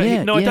well. I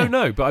bet I don't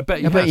know, but I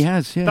bet he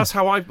has. Yeah. That's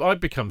how I've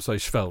become so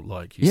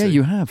svelte.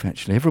 You have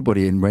actually.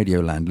 Everybody in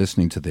Radioland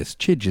listening to this,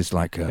 Chidge is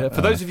like a.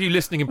 For those of you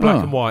listening in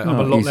black and white, I'm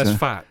a lot less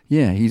fat.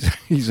 Yeah,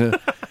 he's a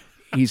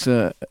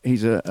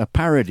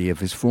parody of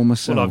his former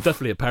self. Well, I'm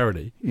definitely a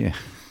parody. Yeah.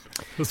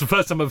 That's the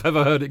first time I've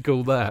ever heard it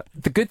called that.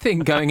 The good thing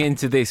going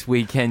into this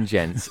weekend,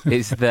 gents,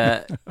 is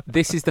that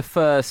this is the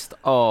first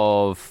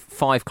of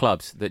 5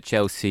 clubs that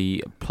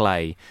Chelsea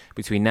play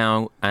between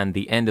now and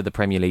the end of the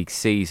Premier League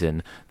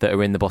season that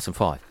are in the bottom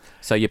 5.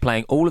 So you're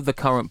playing all of the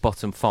current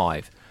bottom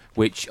 5,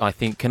 which I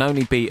think can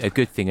only be a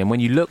good thing. And when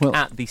you look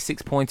at the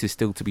 6-pointers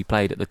still to be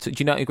played at the... do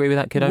you not agree with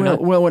that, Kiddo?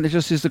 Well, it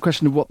just is the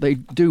question of what they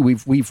do.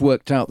 We've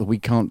worked out that we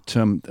can't...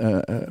 what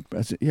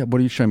are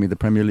you showing me? The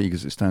Premier League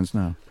as it stands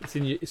now.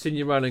 It's in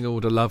your running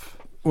order, love.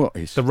 What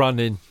is? The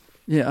run-in.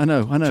 Yeah, I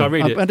know. Shall I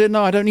read it?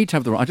 I don't need to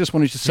have the. I just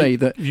wanted to say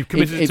that you've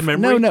committed it to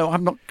memory. No,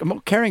 I'm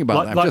not caring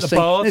about that. I'm just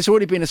saying it's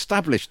already been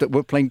established that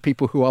we're playing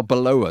people who are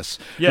below us.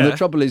 Yeah. And the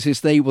trouble is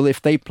if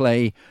they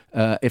play,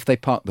 if they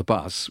park the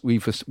bus,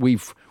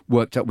 we've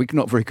worked out we're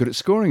not very good at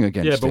scoring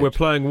against. Yeah, but we're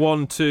playing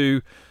 1,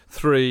 2,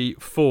 3,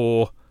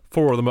 4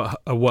 of them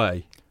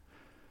away.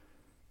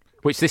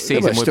 Which this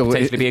season would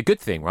potentially be a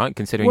good thing, right?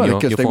 Considering your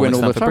because they form win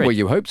all the time. Bridge. Well,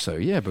 you hope so,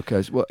 yeah.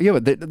 Because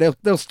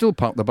they'll still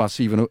park the bus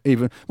even.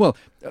 Well,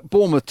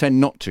 Bournemouth tend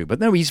not to, but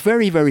no, he's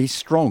very, very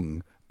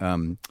strong.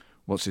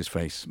 What's his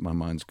face? My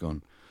mind's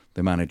gone.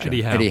 The manager,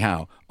 Eddie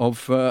Howe,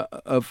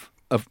 of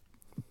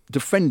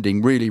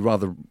defending really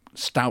rather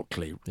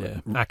stoutly.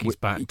 Yeah, Aki's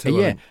back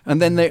too. And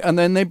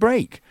then they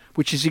break,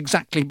 which is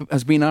exactly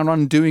has been our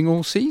undoing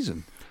all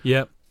season.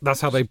 Yeah,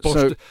 that's how they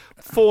boshed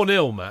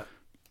 4-0, Matt.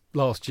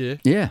 Last year,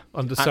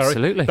 under Sarri.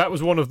 Absolutely. That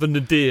was one of the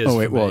nadirs.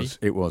 Oh, it was.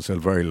 It was a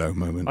very low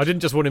moment. I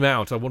didn't just want him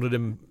out; I wanted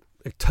him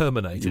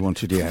terminated. You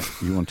wanted.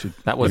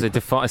 That was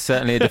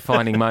certainly a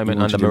defining moment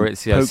under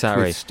Maurizio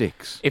Sarri. With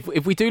sticks.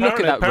 If we do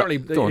look at that, apparently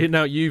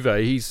now at Juve,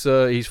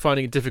 he's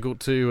finding it difficult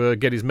to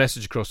get his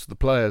message across to the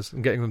players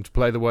and getting them to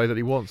play the way that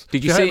he wants.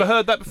 Did you ever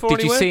heard that before?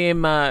 Did you see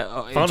him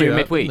during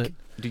midweek?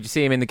 Did you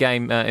see him in the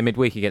game in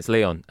midweek against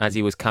Lyon as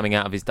he was coming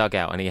out of his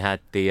dugout and he had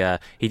he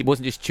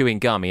wasn't just chewing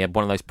gum, he had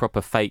one of those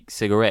proper fake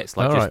cigarettes,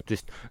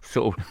 just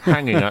sort of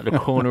hanging out the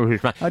corner of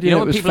his mouth. You know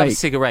when people have a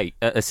cigarette,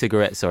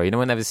 you know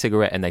when they have a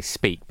cigarette and they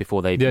speak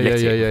before they lit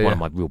it? It's one of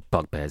my real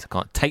bugbears. I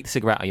can't take the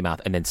cigarette out of your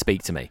mouth and then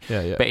speak to me.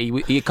 Yeah. But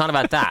he kind of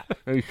had that.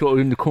 He's sort of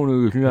in the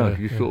corner of his mouth,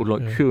 he's sort of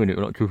like chewing it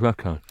like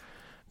tobacco.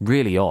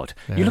 Really odd.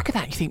 Yeah. You look at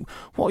that and you think,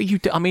 what are you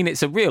doing? I mean,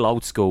 it's a real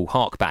old school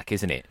hark back,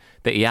 isn't it?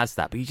 That he has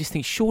that, but you just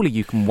think, surely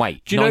you can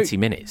wait 90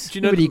 minutes.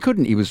 But he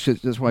couldn't.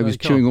 That's why he was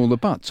chewing all the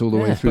butts all the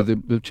way through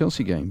the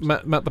Chelsea games.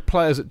 Matt, the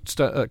players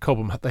at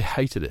Cobham, they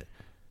hated it.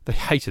 They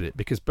hated it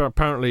because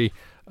apparently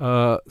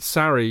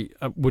Sarri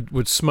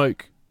would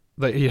smoke.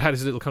 He had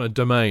his little kind of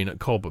domain at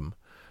Cobham,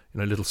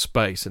 little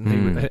space,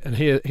 and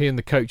he and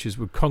the coaches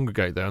would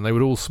congregate there, and they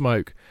would all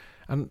smoke.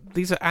 And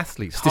these are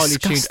athletes, highly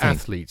tuned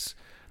athletes.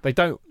 They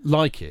don't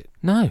like it.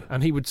 No.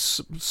 And he would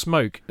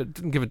smoke,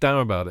 didn't give a damn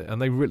about it, and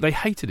they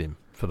hated him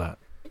for that.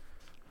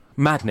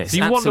 Madness. So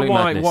you wonder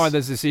madness. why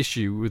there's this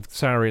issue with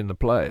Sarri and the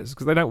players,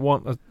 because they don't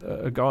want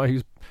a guy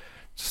who's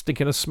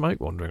stinking of smoke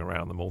wandering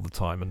around them all the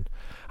time.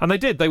 And they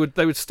did. They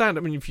would stand.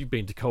 I mean, if you've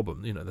been to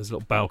Cobham, there's a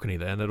little balcony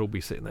there, and they'd all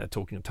be sitting there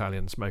talking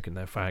Italian, smoking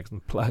their fags,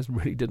 and the players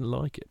really didn't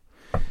like it.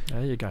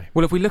 There you go.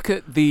 Well, if we look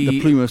at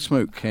the plume of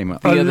smoke came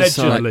up. the other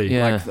Allegedly. side,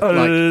 yeah.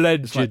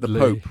 Allegedly. It's like the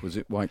Pope. Was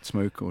it white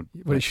smoke or?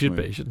 Well, it should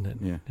smoke? be, shouldn't it?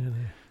 Yeah.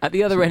 At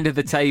the other end of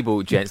the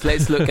table, gents,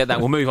 let's look at that.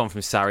 We'll move on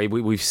from Sarri.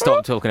 We've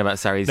stopped talking about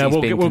Sarri. No,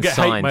 He's been we'll get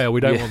hate consigned. mail. We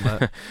don't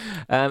want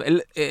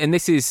that. And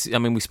this is, I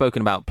mean, we've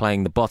spoken about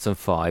playing the bottom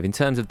 5. In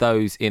terms of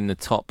those in the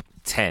top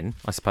 10,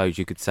 I suppose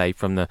you could say,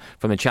 from the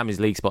Champions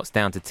League spots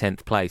down to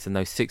 10th place, and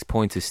those 6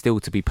 pointers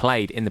still to be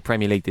played in the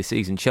Premier League this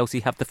season,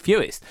 Chelsea have the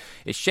fewest.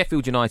 It's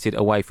Sheffield United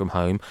away from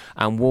home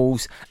and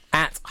Wolves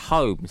at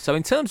home. So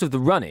in terms of the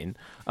running,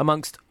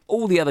 amongst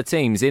all the other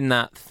teams in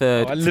that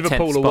third to 10th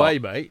Liverpool spot, away,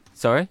 mate.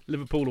 Sorry?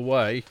 Liverpool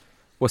away.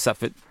 What's that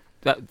for?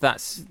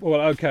 That's... Well,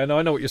 okay, no,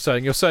 I know what you're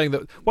saying. You're saying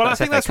that... Well, I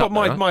think that's what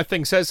my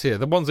thing says here.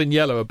 The ones in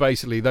yellow are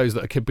basically those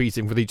that are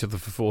competing with each other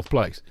for fourth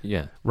place.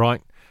 Yeah.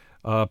 Right?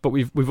 But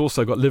we've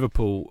also got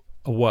Liverpool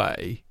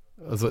away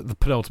as the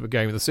penultimate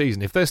game of the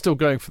season. If they're still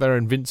going for their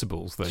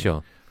Invincibles thing,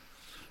 Sure.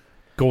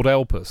 God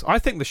help us. I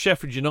think the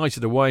Sheffield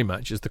United away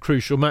match is the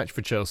crucial match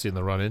for Chelsea in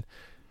the run-in.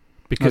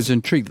 I was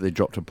intrigued that they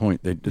dropped a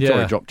point. They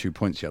dropped 2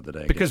 points the other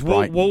day because against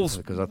Brighton, Wolves,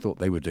 because I thought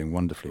they were doing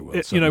wonderfully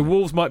well.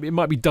 Wolves might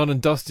be done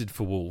and dusted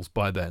for Wolves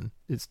by then.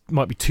 It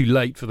might be too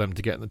late for them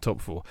to get in the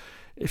top 4.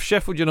 If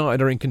Sheffield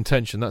United are in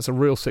contention, that's a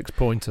real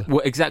 6-pointer.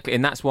 Well, exactly,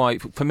 and that's why,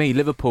 for me,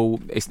 Liverpool,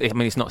 it's not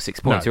a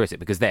 6-pointer, is it?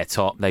 Because they're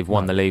top, they've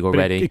won the league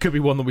already. It could be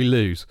one that we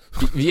lose.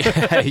 Yeah,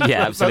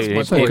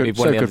 absolutely. So could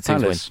one of the other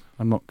teams Palace.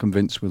 I'm not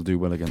convinced we'll do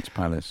well against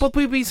Palace. But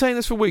we've been saying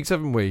this for weeks,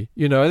 haven't we?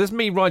 You know, there's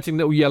me writing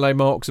little yellow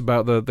marks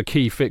about the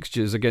key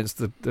fixtures against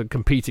the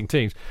competing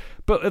teams.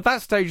 But at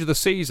that stage of the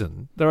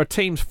season, there are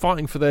teams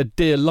fighting for their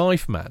dear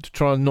life, Matt, to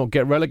try and not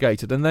get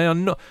relegated, and they are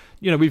not.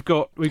 You know, we've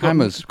got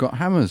Hammers. Got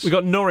Hammers. We've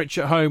got Norwich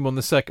at home on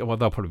the second. Well,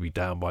 they'll probably be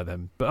down by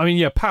then. But I mean,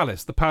 yeah,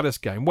 the Palace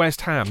game,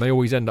 West Ham. They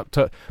always end up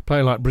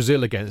playing like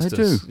Brazil against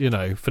us. You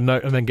know, and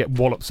then get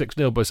walloped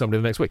 6-0 by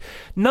somebody the next week.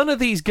 None of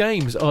these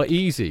games are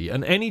easy,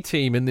 and any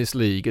team in this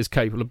league is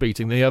capable of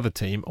beating the other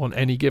team on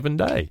any given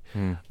day.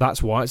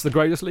 That's why it's the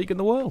greatest league in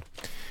the world.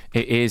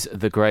 It is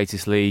the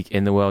greatest league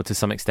in the world to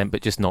some extent,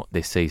 but just not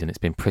this season. It's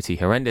been pretty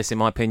horrendous, in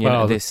my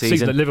opinion, this season.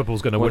 Season that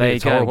Liverpool's going to win.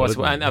 It's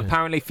horrible, and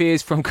apparently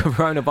fears from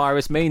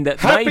coronavirus mean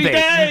that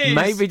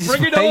maybe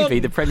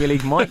the Premier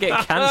League might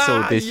get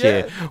cancelled this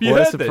year.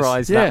 What a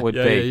surprise that would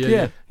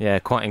be. Yeah,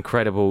 quite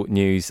incredible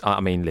news. I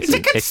mean,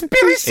 listen, it's a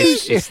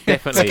conspiracy. It's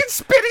definitely a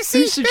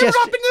conspiracy.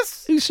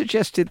 Who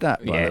suggested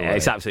that? By the way?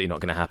 It's absolutely not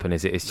going to happen,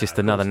 is it? It's just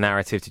another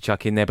narrative to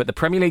chuck in there. But the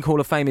Premier League Hall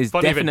of Fame is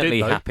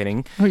definitely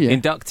happening. Oh, yeah.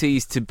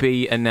 Inductees to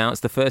be announced.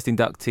 The first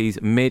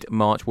inductees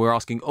mid-March. We're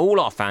asking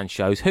all our fan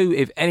shows who,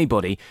 if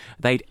anybody,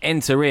 they'd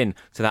enter in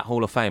to that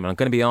Hall of Fame. And I'm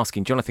going to be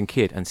asking Jonathan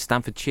Kidd and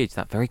Stamford Chidge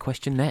that very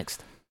question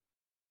next.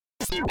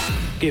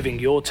 Giving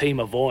your team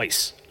a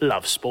voice.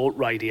 Love Sport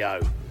Radio.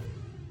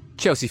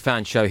 Chelsea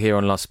fan show here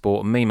on Love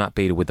Sport. Me, Matt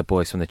Beadle, with the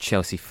boys from the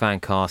Chelsea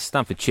Fancast,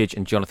 Stamford Chidge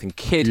and Jonathan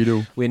Kidd.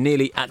 Beadle. We're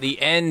nearly at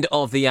the end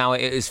of the hour.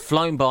 It has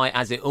flown by,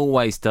 as it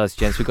always does,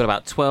 gents. We've got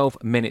about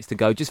 12 minutes to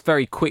go. Just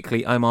very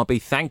quickly, Omar B.,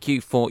 thank you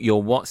for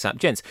your WhatsApp.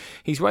 Gents,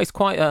 he's raised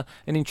quite an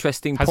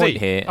interesting point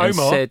here. And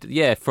said,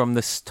 from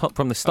the start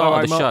of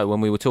the show,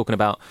 when we were talking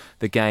about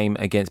the game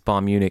against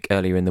Bayern Munich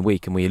earlier in the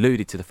week, and we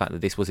alluded to the fact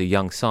that this was a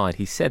young side,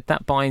 he said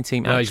that Bayern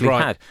team actually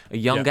had a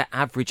younger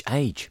average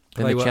age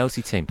than the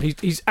Chelsea team.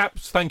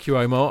 Thank you,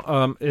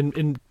 Omar.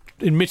 In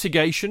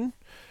mitigation,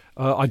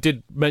 I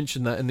did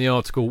mention that in the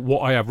article,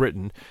 what I have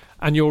written,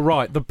 and you're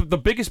right. The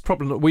biggest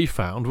problem that we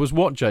found was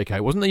what, JK?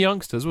 It wasn't the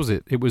youngsters, was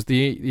it? It was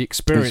the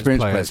experienced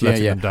players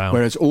letting them down.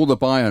 Whereas all the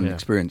Bayern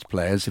experienced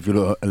players, if you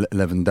look at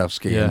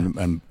Lewandowski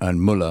and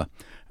Müller,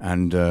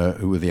 and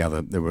who were the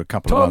other? There were a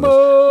couple of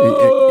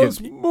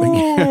others. You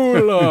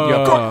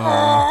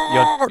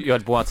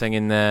had Boateng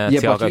in there.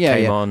 Thiago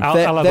came on.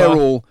 They're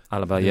all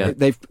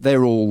Alaba.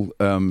 They're all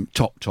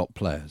top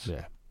players.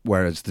 Yeah.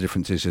 Whereas the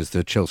difference is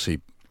the Chelsea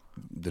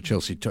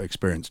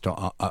experienced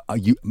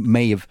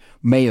may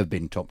have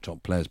been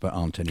top players, but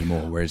aren't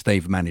anymore. Whereas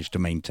they've managed to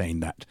maintain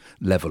that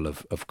level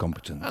of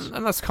competence.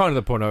 And that's kind of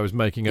the point I was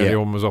making earlier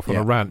on. Was off on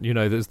a rant. You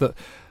know, there's that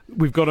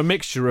we've got a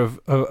mixture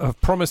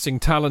of promising,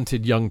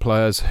 talented young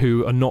players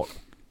who are not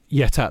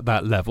yet at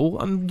that level,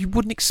 and you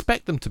wouldn't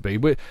expect them to be.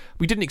 We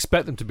didn't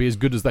expect them to be as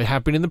good as they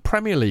have been in the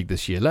Premier League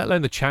this year, let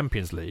alone the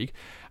Champions League.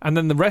 And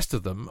then the rest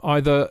of them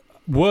either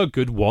were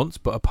good once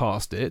but are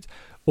past it,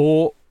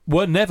 or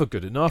were never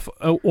good enough,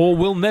 or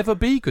will never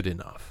be good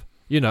enough.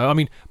 You know, I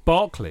mean,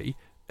 Barkley,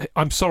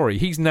 I'm sorry,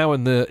 he's now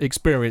in the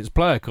experienced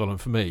player column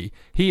for me.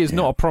 He is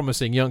not a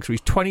promising youngster.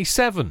 He's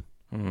 27.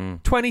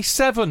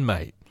 27,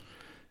 mate.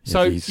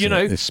 So, you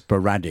know,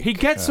 sporadic, he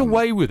gets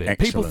away with it.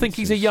 People think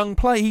he's a young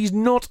player. He's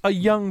not a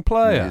young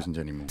player. He isn't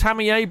anymore.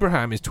 Tammy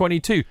Abraham is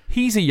 22.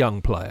 He's a young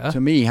player.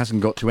 To me, he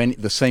hasn't got to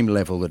the same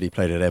level that he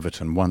played at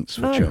Everton once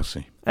for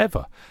Chelsea.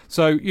 Ever.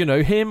 So, you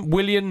know,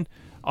 Willian,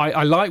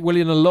 I like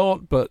Willian a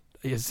lot, but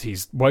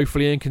he's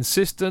woefully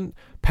inconsistent.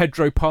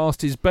 Pedro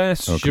passed his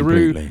best.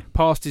 Giroud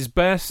passed his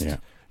best. Yeah.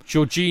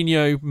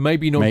 Jorginho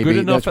maybe not good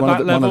enough at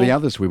that level. One of the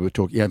others we were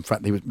talking. Yeah, in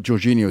fact,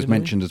 Jorginho was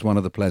mentioned as one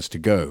of the players to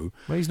go.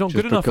 Well, he's not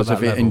good enough at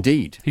that level.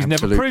 Indeed, he's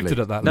absolutely. never proved it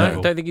at that level. No,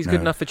 I don't think he's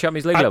good enough for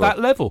Champions League level. At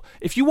that level,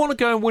 if you want to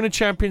go and win a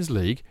Champions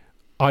League,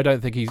 I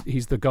don't think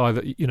he's the guy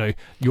that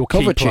your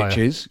key player.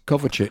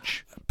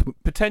 Kovacic.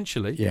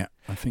 Potentially, yeah,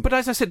 I think. But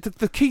as I said,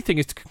 the key thing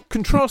is to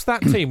contrast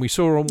that team we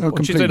saw on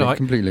Tuesday night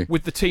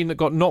with the team that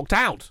got knocked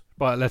out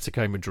by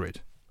Atletico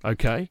Madrid.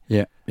 Okay.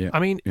 Yeah. I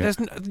mean,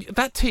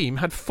 that team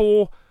had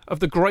 4 of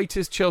the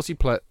greatest Chelsea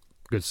players.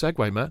 Good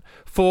segue, Matt.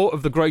 4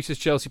 of the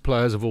greatest Chelsea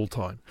players of all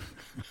time.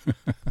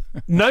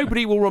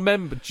 Nobody will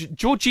remember.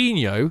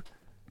 Jorginho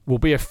will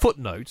be a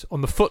footnote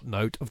on the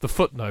footnote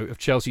of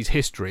Chelsea's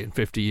history in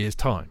 50 years'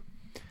 time.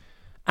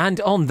 And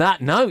on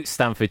that note,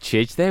 Stamford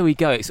Chidge, there we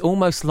go. It's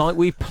almost like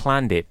we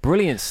planned it.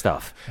 Brilliant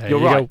stuff. You're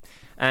right.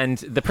 And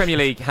the Premier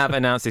League have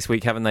announced this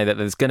week, haven't they, that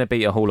there's going to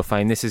be a Hall of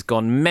Fame. This has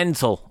gone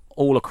mental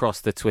all across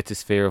the Twitter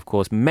sphere, of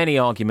course. Many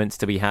arguments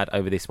to be had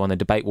over this one. The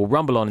debate will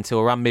rumble on until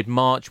around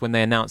mid-March when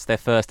they announce their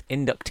first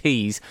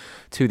inductees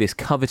to this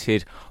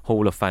coveted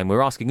Hall of Fame.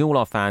 We're asking all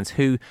our fans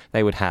who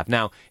they would have.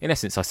 Now, in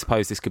essence, I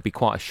suppose this could be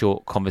quite a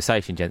short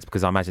conversation, gents,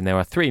 because I imagine there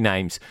are 3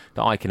 names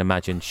that I can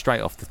imagine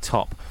straight off the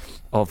top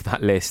of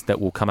that list that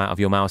will come out of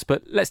your mouths.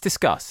 But let's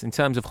discuss in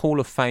terms of Hall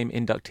of Fame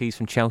inductees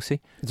from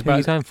Chelsea. Who are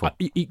you going for?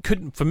 It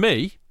couldn't, for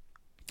me.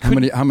 How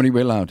many are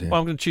we allowed here? Well,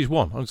 I'm going to choose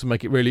one. I'm going to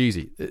make it really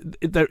easy.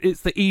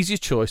 It's the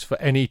easiest choice for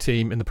any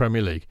team in the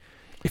Premier League.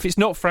 If it's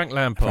not Frank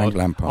Lampard.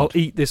 I'll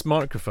eat this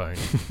microphone.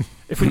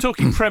 If we're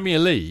talking Premier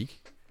League,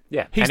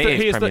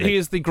 he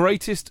is the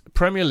greatest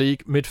Premier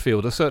League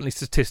midfielder, certainly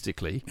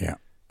statistically,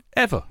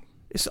 ever.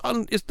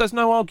 There's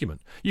no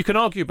argument. You can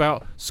argue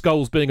about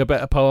Scholes being a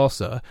better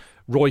passer,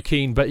 Roy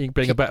Keane being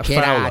a better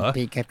fouler,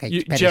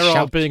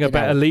 Gerrard being a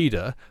better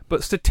leader,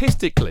 but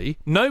statistically,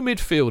 no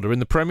midfielder in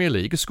the Premier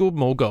League has scored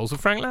more goals than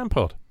Frank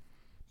Lampard.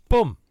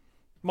 Boom.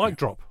 Mic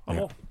drop. I'm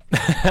off.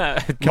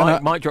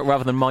 Mic drop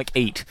rather than Mike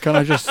eat. Can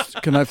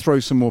I throw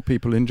some more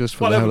people in just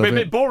for the hell of it? Well, it would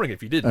be a bit boring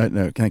if you didn't.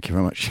 No, thank you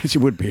very much. It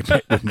would be a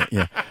bit, wouldn't it?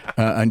 Yeah.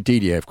 And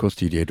Didier, of course,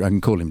 Didier. I can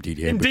call him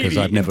Didier because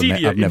I've never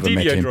met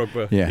him.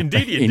 Drogba. Yeah.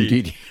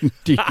 Indeed.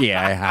 Didier,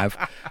 I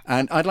have.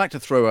 And I'd like to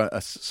throw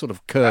a sort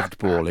of curved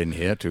ball in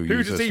here to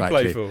use a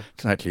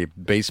slightly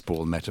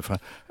baseball metaphor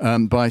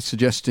by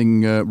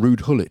suggesting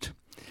Ruud Gullit.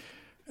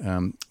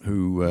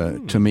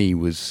 Who to me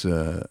was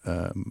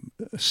a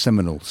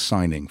seminal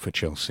signing for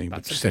Chelsea,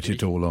 which set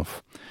it all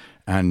off.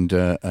 And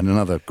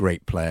another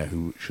great player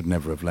who should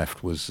never have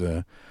left was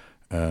Arjen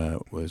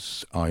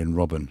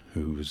Robben,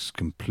 who was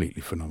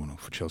completely phenomenal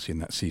for Chelsea in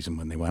that season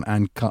when they won,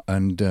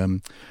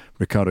 and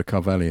Ricardo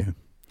Carvalho.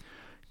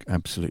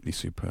 Absolutely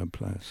superb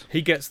players.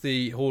 He gets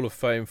the Hall of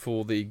Fame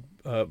for the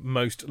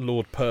most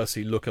Lord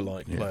Percy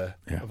lookalike player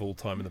of all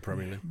time in the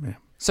Premier League. Yeah.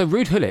 So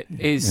Ruud Gullit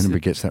is... Anybody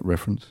gets that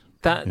reference?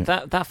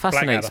 That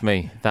fascinates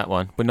me, that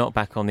one. We're not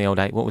back on the old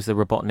 8. What was the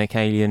Robotnik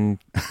alien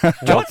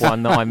job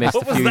one that I missed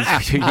a few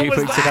weeks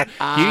ago?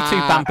 You two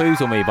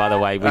bamboozle me, by the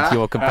way, with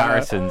your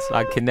comparisons.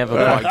 I can never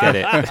quite get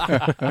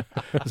it.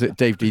 Was it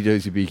Dave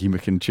Dozibiki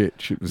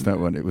McInchich? It was that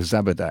one. It was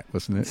Zabadak,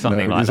 wasn't it?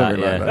 Something like that.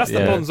 That's the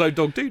Bonzo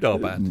Dog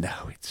Doodah band. No,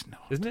 it's not.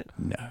 Isn't it?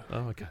 No. Oh,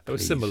 okay. That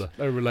was similar.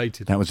 They were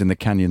related. That was in the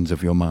canyons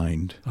of your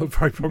mind. Oh,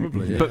 very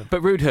probably. Yeah.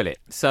 But Ruud Gullit.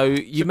 So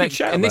you make,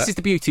 and this is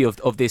the beauty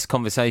of this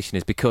conversation,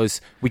 is because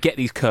we get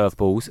these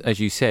curveballs, as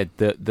you said,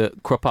 that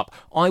crop up.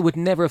 I would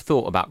never have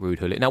thought about Ruud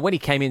Gullit. Now, when he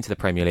came into the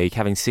Premier League,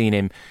 having seen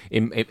him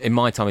in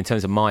my time, in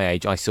terms of my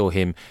age, I saw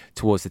him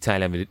towards the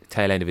tail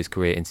end of his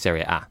career in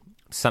Serie A.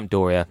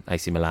 Sampdoria,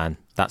 AC Milan.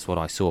 That's what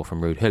I saw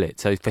from Ruud Gullit.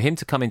 So for him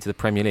to come into the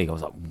Premier League, I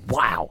was like,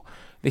 wow.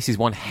 This is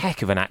one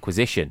heck of an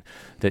acquisition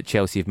that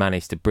Chelsea have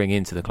managed to bring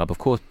into the club. Of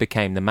course,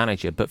 became the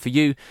manager. But for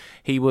you,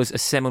 he was a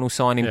seminal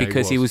signing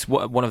because he was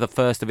one of the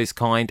first of his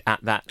kind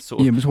at that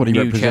sort of it was what he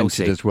new represented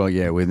Chelsea as well.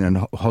 Yeah, and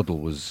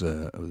Hoddle was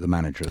the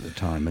manager at the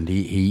time, and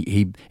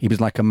he was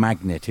like a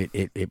magnet.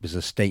 It was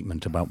a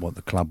statement about what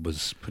the club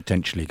was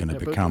potentially going to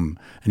become,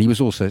 and he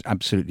was also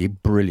absolutely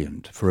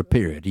brilliant for a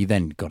period. He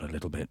then got a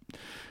little bit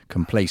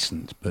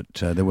complacent, but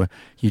there were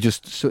we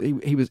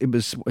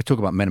talk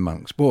about men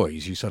amongst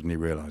boys. You suddenly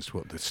realised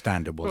what the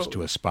standard was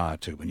to aspire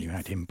to when you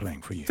had him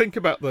playing for you. Think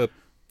about the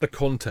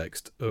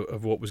context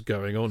of what was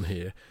going on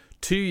here.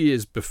 2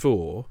 years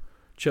before,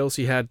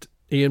 Chelsea had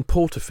Ian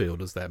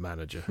Porterfield as their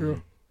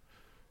manager.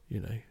 Yeah.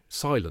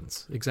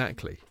 Silence,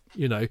 exactly.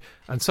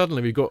 And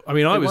suddenly we got.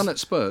 They won at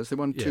Spurs. They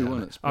won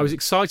 2-1 at Spurs. I was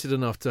excited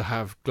enough to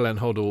have Glenn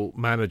Hoddle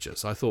manager,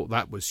 so I thought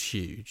that was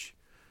huge.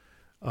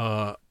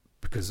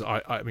 Because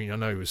I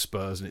know he was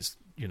Spurs, and it's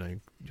you're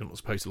not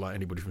supposed to like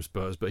anybody from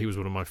Spurs, but he was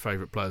one of my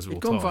favourite players of all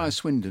time. He'd gone via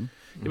Swindon.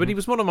 Yeah, but he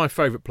was one of my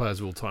favourite players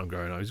of all time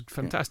growing up. He was a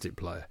fantastic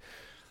player.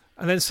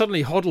 And then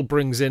suddenly Hoddle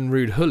brings in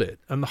Ruud Gullit,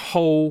 and the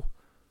whole...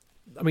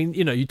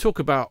 you talk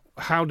about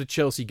how did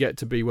Chelsea get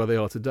to be where they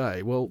are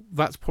today? Well,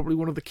 that's probably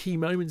one of the key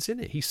moments in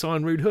it. He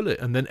signed Ruud Gullit,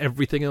 and then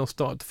everything else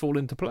started to fall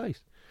into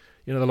place.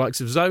 The likes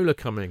of Zola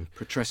coming,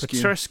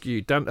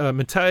 Petrescu,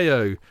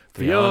 Matteo,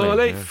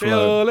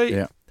 Violi.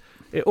 Yeah.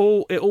 It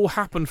all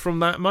happened from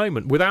that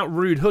moment. Without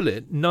Ruud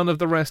Gullit, none of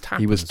the rest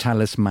happens. He was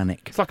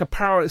talismanic. It's like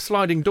a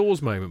sliding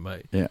doors moment,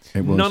 mate. Yeah,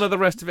 it was. None of the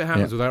rest of it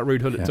happens without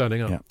Ruud Gullit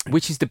turning up. Yeah.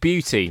 Which is the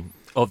beauty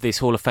of this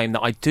Hall of Fame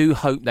that I do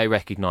hope they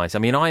recognise. I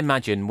mean, I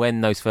imagine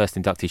when those first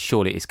inductees,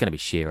 surely it's going to be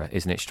Shearer,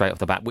 isn't it, straight off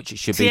the bat, which it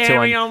should be,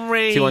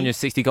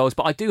 260 goals.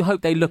 But I do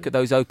hope they look at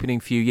those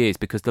opening few years,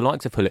 because the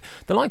likes of Gullit,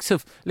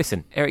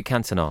 listen, Eric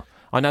Cantona,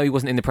 I know he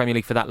wasn't in the Premier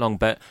League for that long,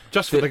 but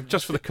just for the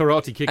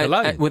karate kick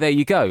alone. Well, there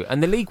you go.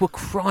 And the league were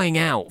crying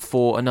out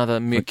for another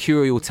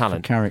mercurial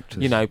talent.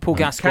 Characters. You know, Paul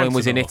Gascoigne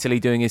was in Cantona. Italy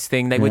doing his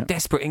thing. They were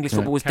desperate. English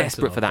football was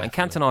desperate for that. And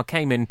Cantona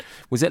came in,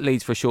 was at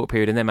Leeds for a short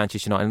period, and then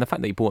Manchester United. And the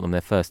fact that he bought them their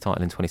first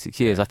title in 26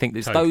 years, I think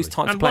it's those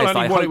types of players that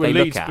I hope they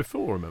look at.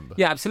 Before, remember?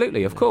 Yeah,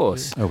 absolutely, of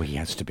course. Oh, he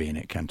has to be in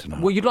it,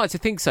 Cantona. Well, you'd like to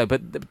think so,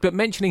 but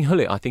mentioning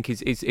Gullit, I think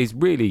is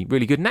really,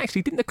 really good. And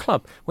actually, didn't the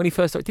club, when he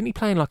first started, didn't he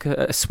play in like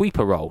a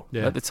sweeper role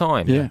at the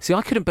time? Yeah. See,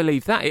 I couldn't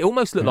believe that. It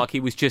almost looked like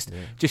he was just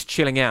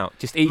chilling out,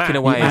 just eking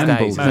away He his ambled.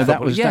 days. No,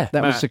 that was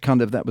the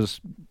kind of what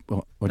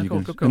are you Go going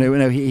on, to go on.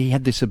 No, he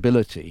had this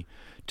ability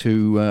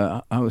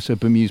to. I was so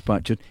bemused by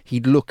it.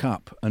 He'd look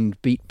up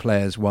and beat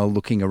players while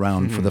looking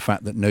around for the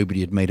fact that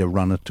nobody had made a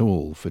run at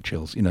all for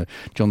Chelsea. You know,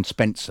 John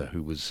Spencer,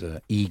 who was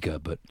eager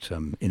but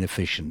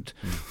inefficient,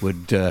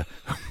 would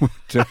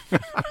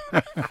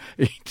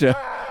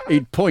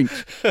he'd point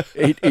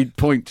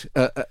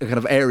a kind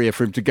of area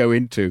for him to go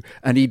into,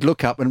 and he'd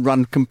look up and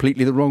run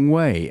completely the wrong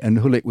way,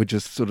 and Gullit would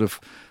just sort of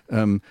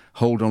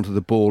hold onto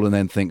the ball and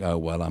then think, oh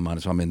well, I'm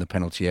in the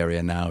penalty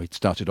area now. He'd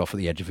started off at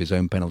the edge of his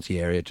own penalty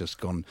area, just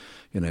gone,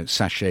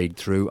 sashayed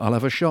through. I'll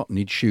have a shot, and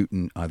he'd shoot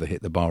and either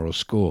hit the bar or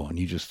score. And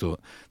you just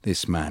thought,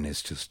 this man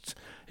is just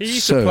He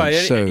used to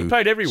play. He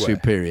played everywhere.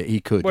 Superior.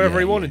 He could wherever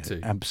he wanted to.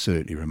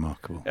 Absolutely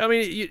remarkable. I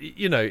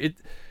mean,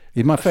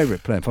 He's my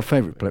favourite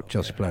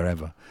Chelsea player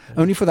ever.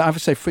 Only for that, I have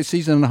to say, for a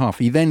season and a half,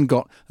 he then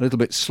got a little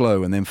bit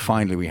slow, and then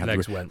finally we had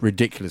the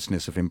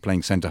ridiculousness of him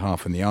playing centre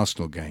half in the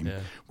Arsenal game,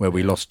 where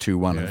we lost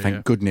 2-1, and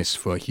thank goodness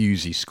for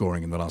Hughesy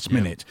scoring in the last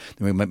minute.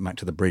 Then we went back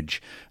to the bridge,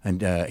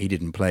 and he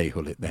didn't play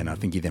Gullit then. I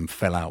think he then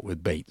fell out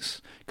with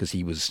Bates, because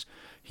he was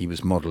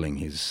modelling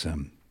his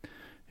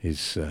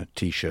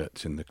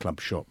T-shirts in the club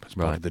shop as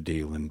part of the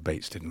deal, and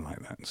Bates didn't like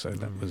that, so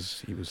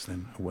he was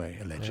then away,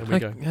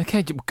 allegedly.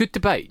 Okay, good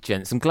debate,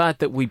 gents. I'm glad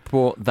that we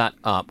brought that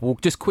up. Well,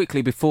 just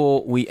quickly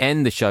before we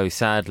end the show,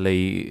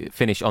 sadly,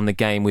 finish on the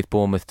game with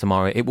Bournemouth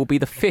tomorrow. It will be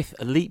the 5th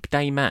leap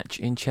day match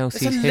in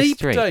Chelsea's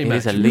history. It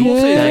is a leap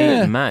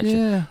day match.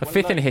 Yeah. A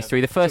 5th in history.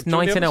 The first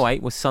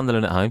 1908 was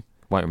Sunderland at home.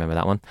 Won't remember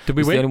that one. Did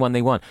we win? The only one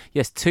they won.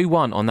 Yes,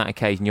 2-1 on that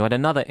occasion. You had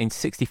another in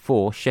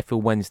 64,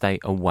 Sheffield Wednesday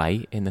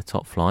away in the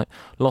top flight.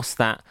 Lost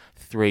that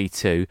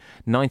 3-2.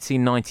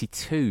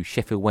 1992,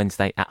 Sheffield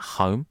Wednesday at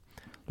home.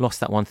 Lost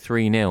that one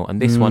 3-0. And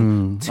this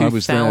one, 2000. I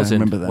was there, I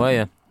remember that.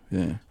 Well,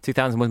 yeah.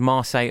 2000 was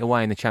Marseille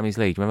away in the Champions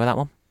League. Remember that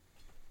one?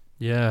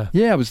 Yeah.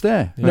 Yeah, I was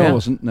there. Yeah. No, I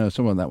wasn't. No,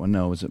 someone that one.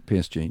 No, I was at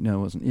PSG. No, I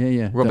wasn't.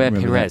 Yeah. Robert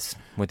Pires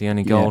with the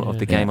only goal of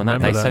the game on that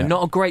day. That. So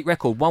not a great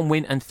record. 1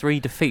 win and 3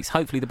 defeats.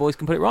 Hopefully the boys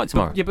can put it right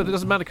tomorrow. But it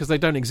doesn't matter because they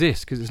don't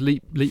exist, because it's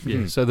leap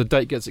year. So the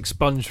date gets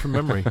expunged from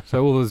memory.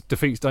 So all those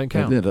defeats don't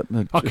count.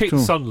 No, I'll keep the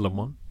Sunderland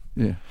one.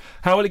 Yeah.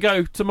 How will it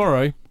go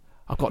tomorrow?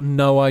 I've got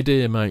no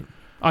idea, mate.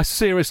 I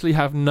seriously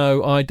have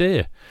no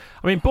idea.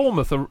 I mean,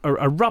 Bournemouth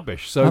are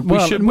rubbish, so we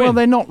should win. Well,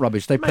 they're not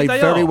rubbish. They played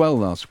very well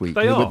last week.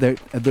 They are.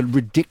 The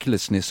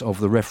ridiculousness of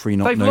the referee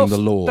not knowing the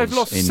laws. They've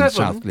lost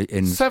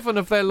in seven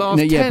of their last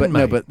 10,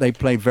 mate. But they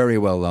played very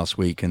well last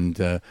week, and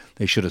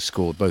they should have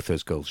scored. Both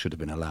those goals should have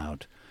been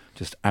allowed.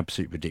 Just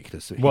absolutely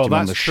ridiculous. Well, that's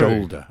on the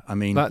shoulder. I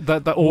mean, what was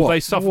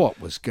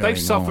going on?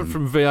 They've suffered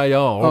from VAR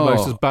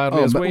almost as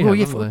badly as we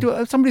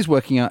have. Somebody's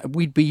working out.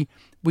 We'd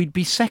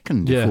be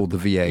second if all the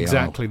VAR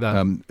exactly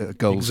that.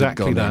 Goals had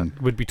gone in.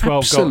 Would be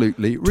 12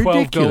 absolutely goals. 12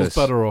 ridiculous.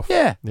 goals better off.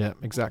 Yeah,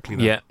 exactly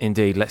that. Yeah,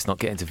 indeed. Let's not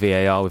get into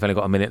VAR. We've only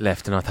got a minute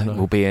left, and I think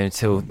we'll be here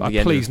until the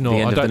end please of not. the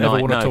end I don't of the ever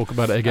night. want to talk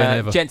about it again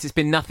ever. Gents, it's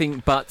been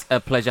nothing but a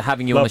pleasure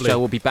having you on the show.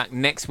 We'll be back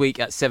next week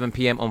at 7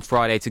 p.m. on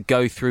Friday to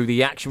go through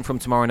the action from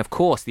tomorrow, and of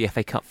course the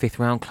FA Cup 5th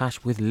round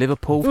clash with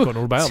Liverpool. Forgotten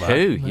all about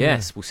that.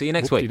 Yes, we'll see you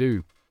next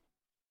week.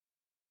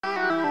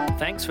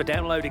 Thanks for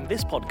downloading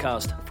this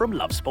podcast from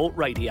Love Sport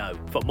Radio.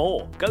 For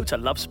more, go to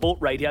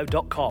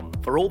lovesportradio.com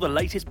for all the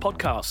latest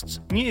podcasts,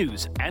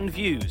 news and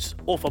views.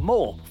 Or for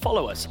more,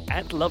 follow us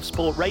at Love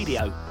Sport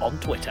Radio on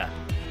Twitter.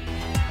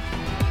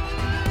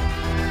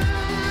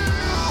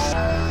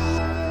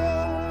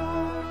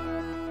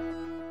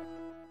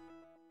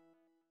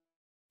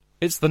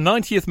 It's the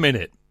 90th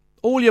minute.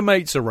 All your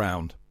mates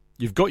around.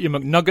 You've got your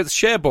McNuggets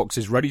share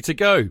boxes ready to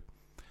go.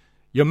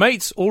 Your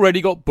mate's already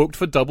got booked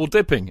for double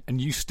dipping,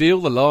 and you steal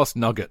the last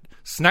nugget,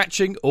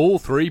 snatching all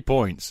 3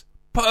 points.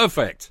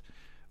 Perfect!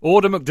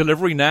 Order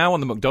McDelivery now on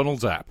the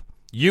McDonald's app.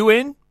 You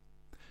in?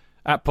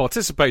 At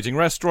participating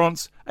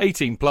restaurants,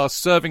 18 plus,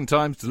 serving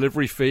times,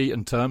 delivery fee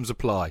and terms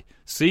apply.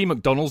 See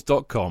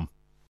mcdonalds.com.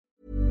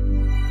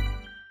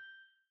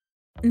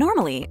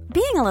 Normally,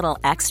 being a little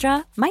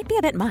extra might be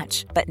a bit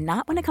much, but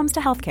not when it comes to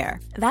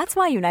healthcare. That's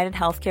why United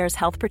Healthcare's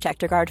Health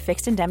Protector Guard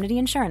fixed indemnity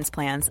insurance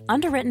plans,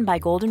 underwritten by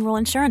Golden Rule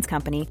Insurance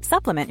Company,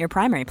 supplement your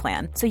primary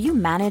plan so you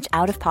manage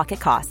out-of-pocket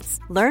costs.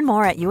 Learn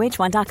more at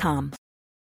UH1.com.